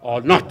it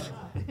or not,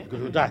 you're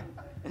going to die.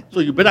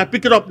 So you better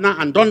pick it up now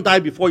and don't die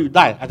before you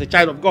die as a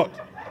child of God.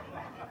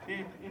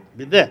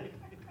 Be there.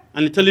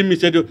 And he's telling me,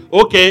 he said,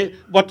 okay,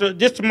 but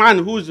this man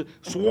who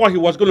swore he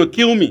was going to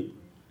kill me,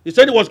 he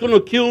said he was going to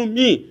kill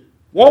me.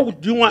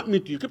 What do you want me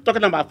to? You keep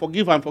talking about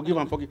forgive and forgive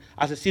and forgive.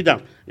 I said, sit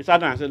down. He sat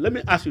down. I said, let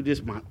me ask you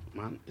this, man.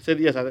 He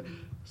said, yes. I said,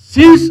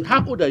 since,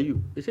 how old are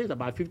you? He said, it's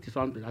about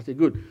 50-something. I said,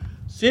 good.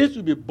 Since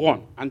you be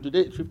born, and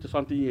today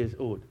 50-something years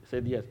old. He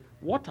said, yes.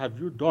 What have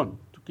you done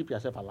to keep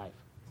yourself alive?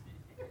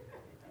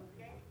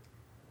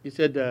 He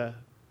said,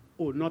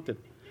 oh, nothing.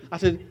 I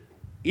said,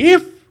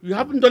 if you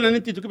haven't done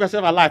anything to keep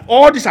yourself alive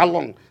all this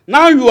along,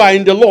 now you are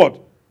in the Lord.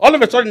 All of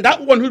a sudden,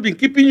 that one who's been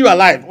keeping you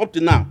alive up to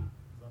now,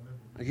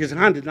 his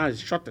hand now is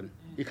shortened.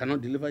 He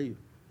cannot deliver you.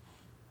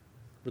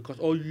 Because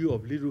all you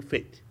of little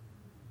faith.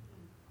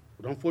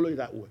 Don't follow it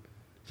that way.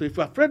 So if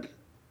you're afraid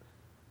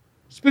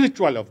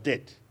spiritually of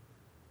death,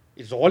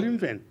 it's all in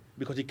vain.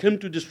 Because he came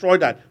to destroy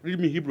that. Read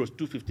me Hebrews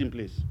 2:15,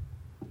 please.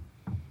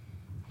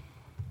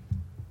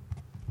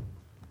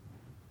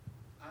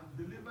 And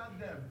deliver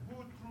them who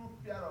through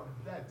fear of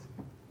death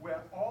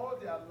were all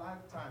their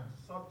lifetime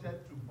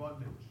subject to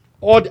bondage.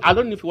 I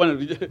don't know if you want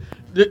to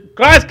read.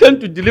 Christ came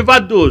to deliver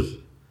those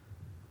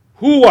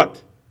who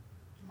what?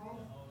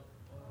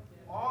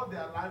 All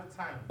their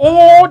lifetime.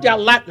 All their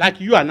life,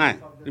 like you and I.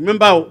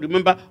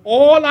 Remember,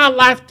 all our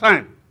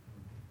lifetime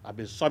have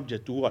been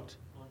subject to what?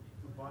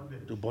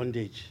 To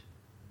bondage.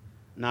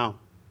 Now,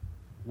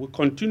 we'll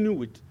continue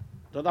with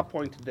the other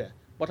point there.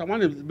 But I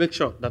want to make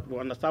sure that we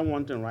understand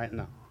one thing right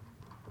now.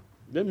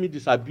 Let me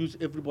disabuse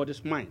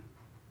everybody's mind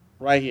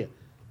right here.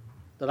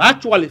 That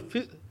actually,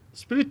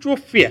 spiritual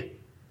fear,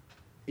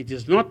 it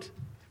is not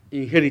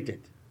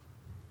inherited.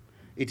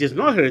 It is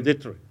not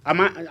hereditary. Am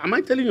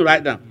I telling you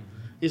right now?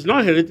 It's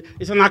not hereditary.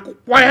 It's an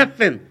acquired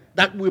thing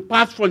that we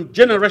pass from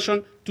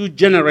generation to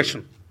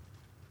generation.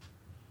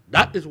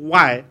 That is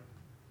why,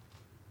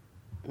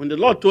 when the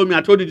Lord told me,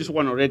 I told you this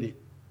one already.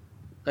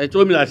 He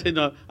told me that, I said,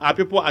 no, our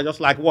people are just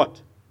like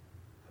what?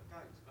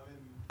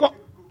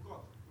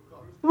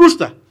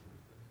 Rooster.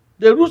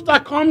 The rooster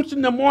comes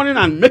in the morning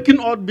and making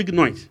all big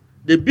noise.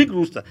 The big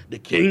rooster, the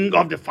king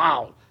of the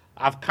fowl.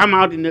 I've come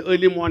out in the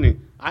early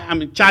morning. I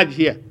am in charge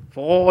here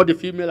for all the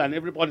female and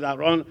everybody that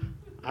run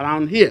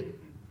around here.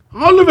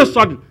 All of a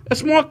sudden, a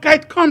small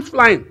kite comes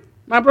flying.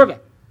 My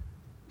brother,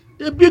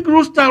 the big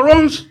rooster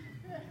runs.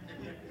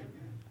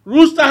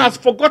 Rooster has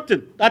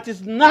forgotten that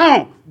it's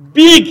now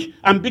big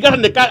and bigger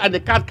than the cat, and the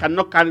cat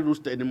cannot carry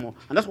rooster anymore.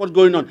 And that's what's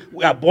going on.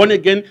 We are born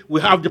again. We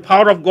have the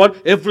power of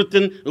God.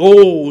 Everything.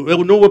 Oh,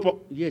 no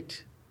weapon.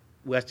 Yet,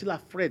 we are still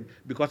afraid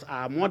because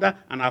our mother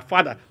and our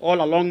father,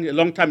 all along a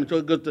long time,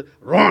 told us to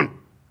run.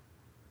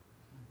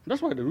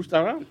 That's why the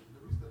rooster ran. The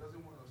rooster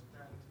doesn't want to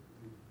stand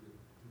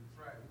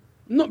to thrive.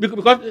 No,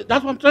 because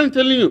that's what I'm trying to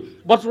tell you.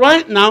 But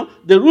right now,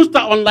 the rooster,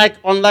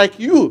 unlike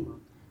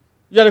you,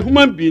 you are a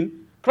human being.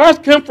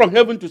 Christ came from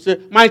heaven to say,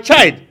 my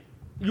child,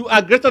 you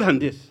are greater than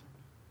this.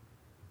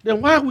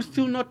 Then why are we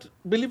still not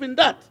believing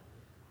that?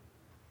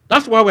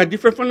 That's why we're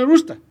different from the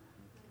rooster.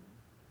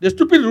 The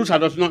stupid rooster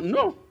does not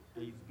know.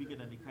 He's bigger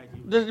than the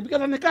kite. They're bigger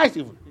than the kite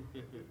even.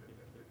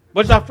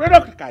 But he's afraid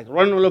of the kite,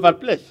 running all over the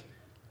place.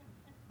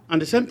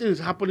 And the same thing is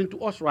happening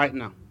to us right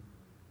now.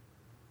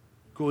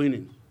 Going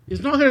in.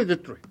 It's not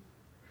hereditary.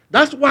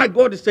 That's why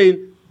God is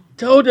saying,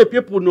 tell the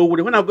people no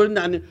way, when I'm going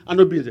there and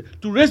no business,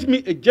 to raise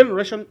me a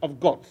generation of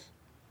gods.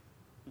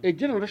 A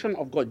generation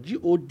of God,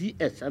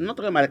 G-O-D-S. I'm not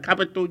talking about a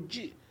capital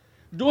G.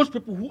 Those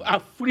people who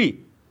are free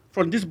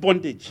from this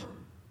bondage.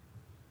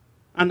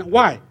 And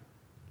why?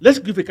 Let's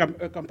give a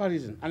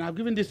comparison. And I've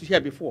given this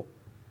here before.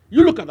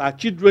 You look at our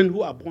children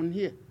who are born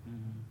here.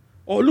 Mm-hmm.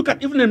 Or look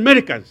at even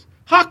Americans.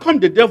 How come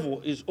the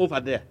devil is over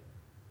there?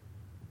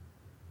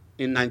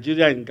 In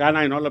Nigeria, in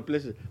Ghana, in other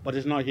places, but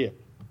it's not here.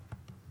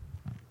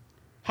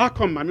 How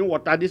come? I mean,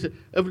 what are this?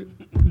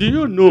 Do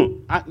you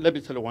know? Let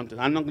me tell you one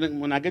thing.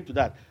 When I get to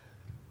that,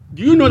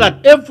 do you know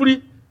that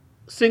every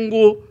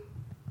single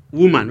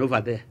woman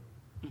over there,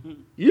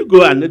 you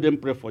go and let them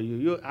pray for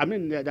you.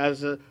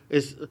 There's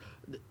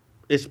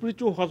a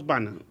spiritual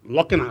husband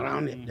locking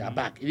around their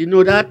back. You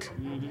know that?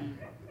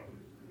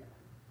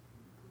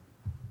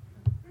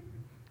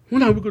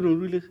 When are we going to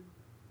really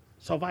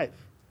survive?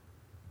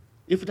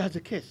 If that's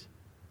the case.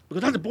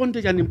 Because that's the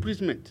bondage and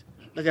imprisonment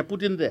that they're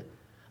put in there.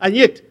 And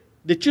yet,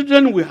 the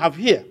children we have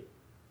here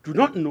do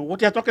not know what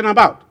they're talking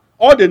about.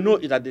 All they know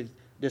is that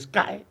the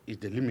sky is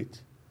the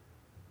limit.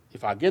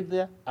 If I get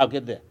there, I'll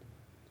get there.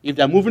 If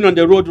they're moving on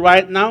the road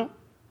right now,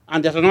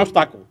 and there's an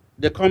obstacle,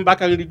 they come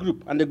back and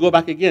regroup, and they go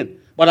back again.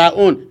 But our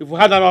own, if we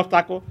have that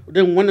obstacle,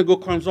 then we want to go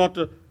consult,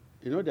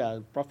 there are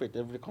prophets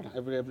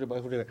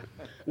everywhere.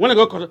 Want to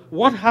go consult,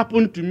 what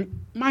happened to me?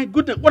 My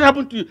goodness, what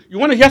happened to you? You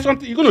want to hear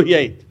something? You're going to hear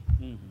it.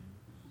 Mm-hmm.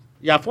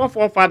 Your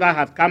forefather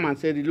has come and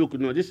said, look,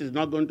 this is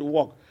not going to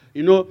work.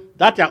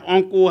 That your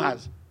uncle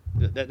has,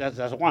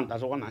 there's one.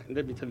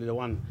 Let me tell you the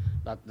one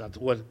that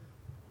was,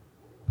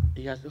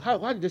 he has, how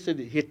did they say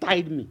this? He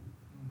tied me.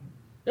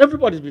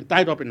 Everybody's been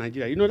tied up in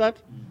Nigeria. You know that?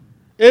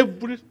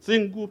 Every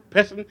single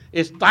person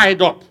is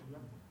tied up.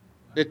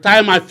 They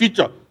tie my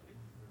future.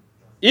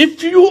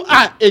 If you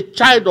are a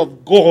child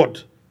of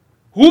God,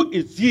 who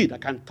is he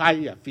that can tie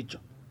your future?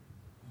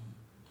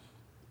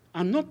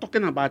 I'm not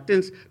talking about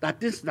things that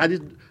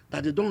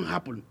they don't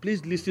happen.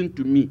 Please listen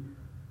to me.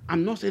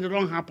 I'm not saying they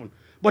don't happen.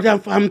 But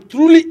if I'm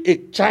truly a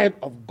child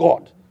of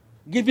God,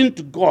 giving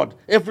to God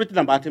everything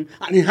about him,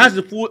 and he has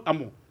the full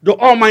armor, the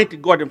Almighty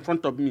God in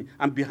front of me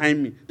and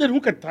behind me, then who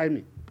can tie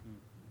me?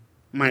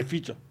 My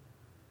future.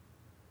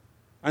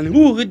 And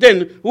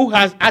who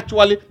has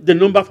actually the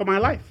number for my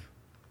life?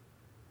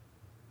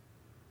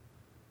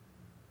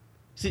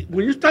 See,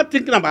 when you start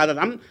thinking about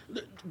that,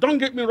 don't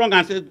get me wrong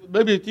and say,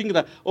 maybe you think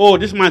that,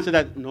 this man said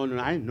that. No,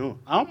 I know.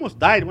 I almost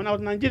died when I was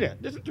in Nigeria.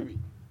 Listen to me.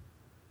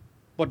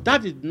 But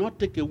that did not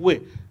take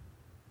away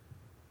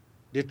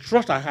the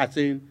trust I had,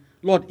 saying,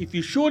 Lord, if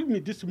you showed me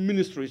this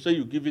ministry, say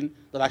you're giving,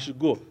 that I should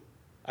go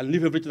and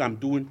leave everything I'm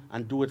doing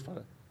and do it for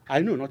it, I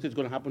know nothing's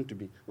going to happen to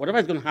me. Whatever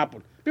is going to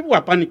happen. People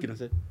were panicking and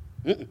said,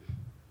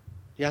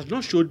 he has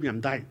not showed me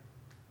I'm dying.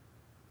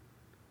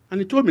 And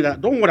he told me that,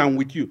 don't worry, I'm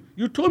with you.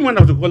 You told me when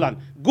I was in Holland,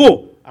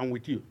 go, I'm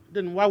with you.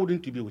 Then why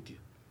wouldn't you be with you?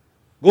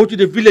 Go to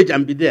the village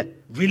and be there.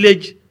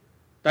 Village,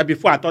 That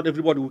before I thought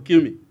everybody would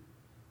kill me.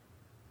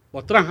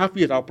 For 3.5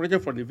 years, I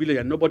operated from the village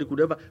and nobody could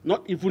ever,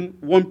 not even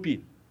one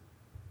pin.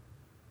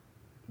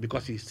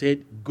 Because he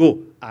said,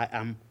 go, I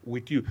am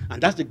with you.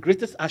 And that's the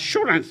greatest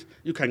assurance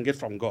you can get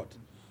from God.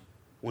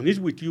 When he's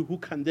with you, who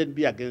can then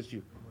be against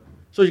you?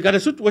 So you got a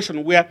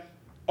situation where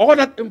all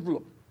that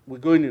envelope we're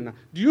going in now.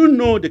 Do you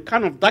know the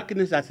kind of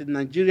darkness that's in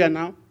Nigeria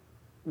now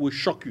will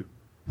shock you?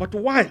 But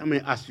why, I may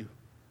ask you?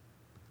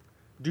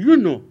 Do you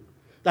know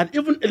that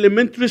even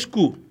elementary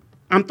school,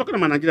 I'm talking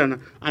about Nigeria now,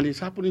 and it's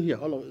happening here,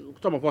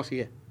 some of us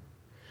here.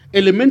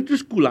 Elementary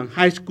school and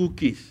high school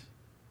kids,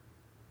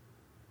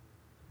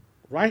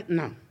 right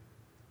now,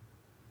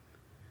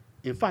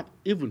 in fact,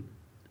 even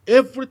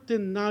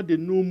everything now they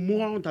know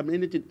more than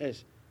anything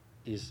else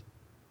is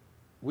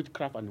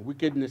witchcraft and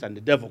wickedness and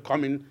the devil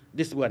coming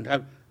this way and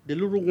that. The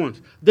little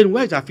ones. Then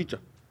where is our future?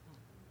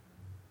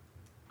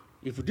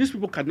 If these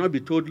people cannot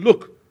be told,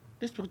 look,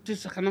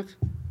 this cannot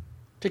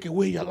take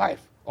away your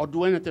life or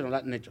do anything of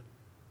that nature.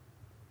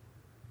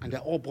 And they're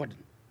all burdened.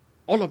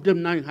 All of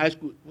them now in high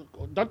school,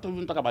 don't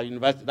even talk about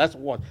university, that's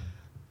what.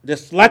 The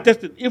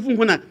slightest, even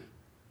when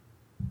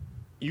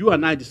you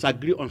and I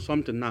disagree on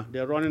something now,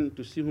 they're running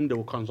to see whom they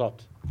will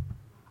consult.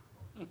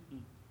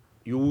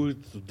 You will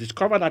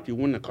discover that you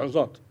want to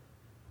consult.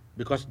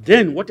 Because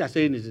then what you're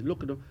saying is,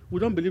 look, we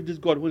don't believe this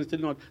God when he's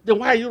telling us. Then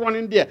why are you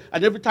running there?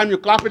 And every time you're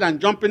clapping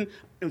and jumping,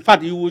 in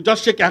fact, you will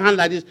just shake your hand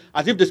like this,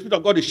 as if the Spirit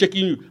of God is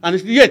shaking you.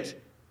 And yet,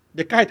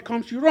 the kite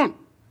comes, you run.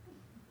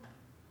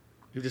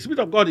 If the Spirit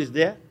of God is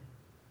there,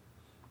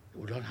 it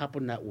will not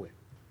happen that way.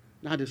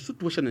 Now the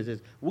situation is this.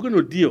 We're going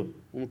to deal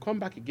when we come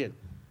back again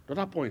to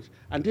other points.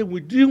 And then we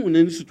deal in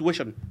any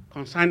situation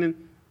concerning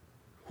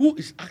who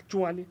is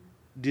actually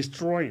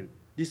destroying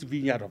this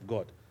vineyard of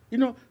God. You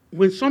know,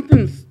 when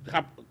something's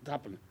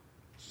happening,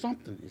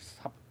 something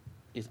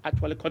is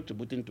actually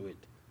contributing to it.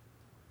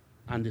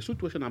 And the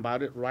situation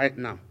about it right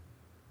now,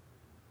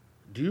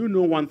 do you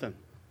know one thing?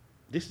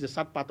 This is the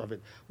sad part of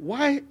it.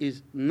 Why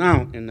is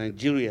now in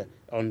Nigeria,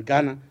 on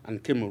Ghana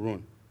and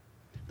Cameroon,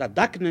 that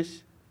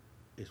darkness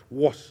is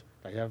worse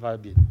than it ever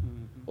been?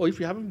 Mm-hmm. Or if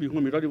you haven't been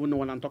home, you don't even know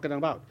what I'm talking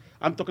about.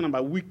 I'm talking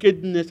about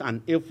wickedness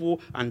and evil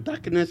and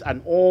darkness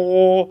and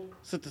all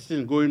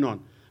citizens going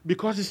on.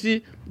 Because you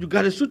see, you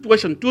got a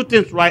situation, two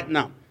things right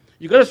now.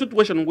 You got a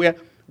situation where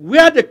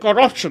the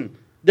corruption,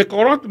 the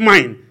corrupt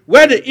mind,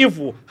 where the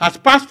evil has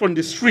passed from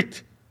the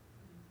street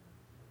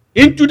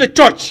into the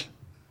church,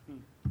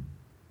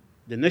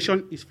 the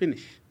nation is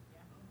finished.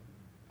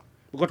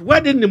 Because where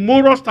then the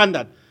moral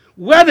standard,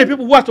 where the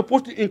people who are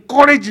supposed to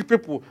encourage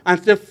people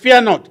and say,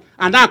 fear not,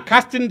 and now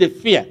casting the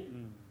fear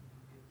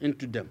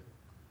into them.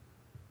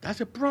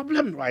 That's a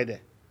problem right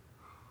there.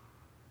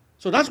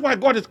 So that's why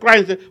God is crying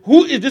and saying,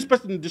 who is this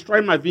person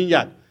destroying my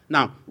vineyard?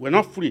 Now, we're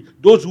not free.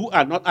 Those who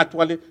are not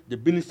actually the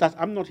ministers,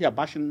 I'm not here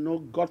bashing, no,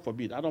 God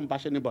forbid. I don't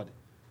bash anybody.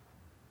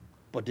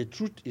 But the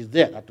truth is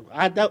there that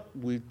either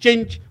we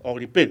change or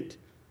repent.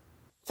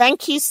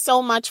 Thank you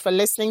so much for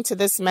listening to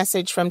this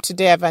message from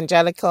Today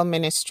Evangelical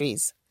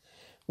Ministries.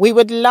 We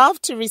would love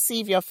to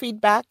receive your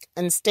feedback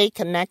and stay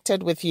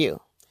connected with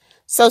you.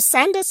 So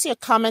send us your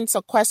comments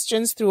or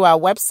questions through our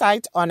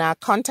website on our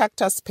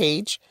Contact Us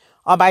page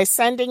or by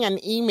sending an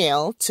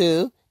email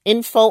to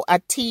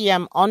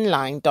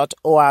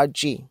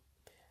info@temonline.org.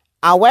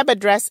 Our web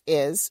address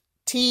is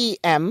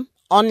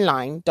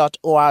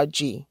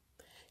temonline.org.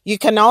 You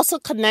can also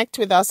connect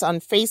with us on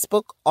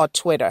Facebook or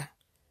Twitter.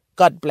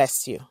 God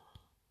bless you.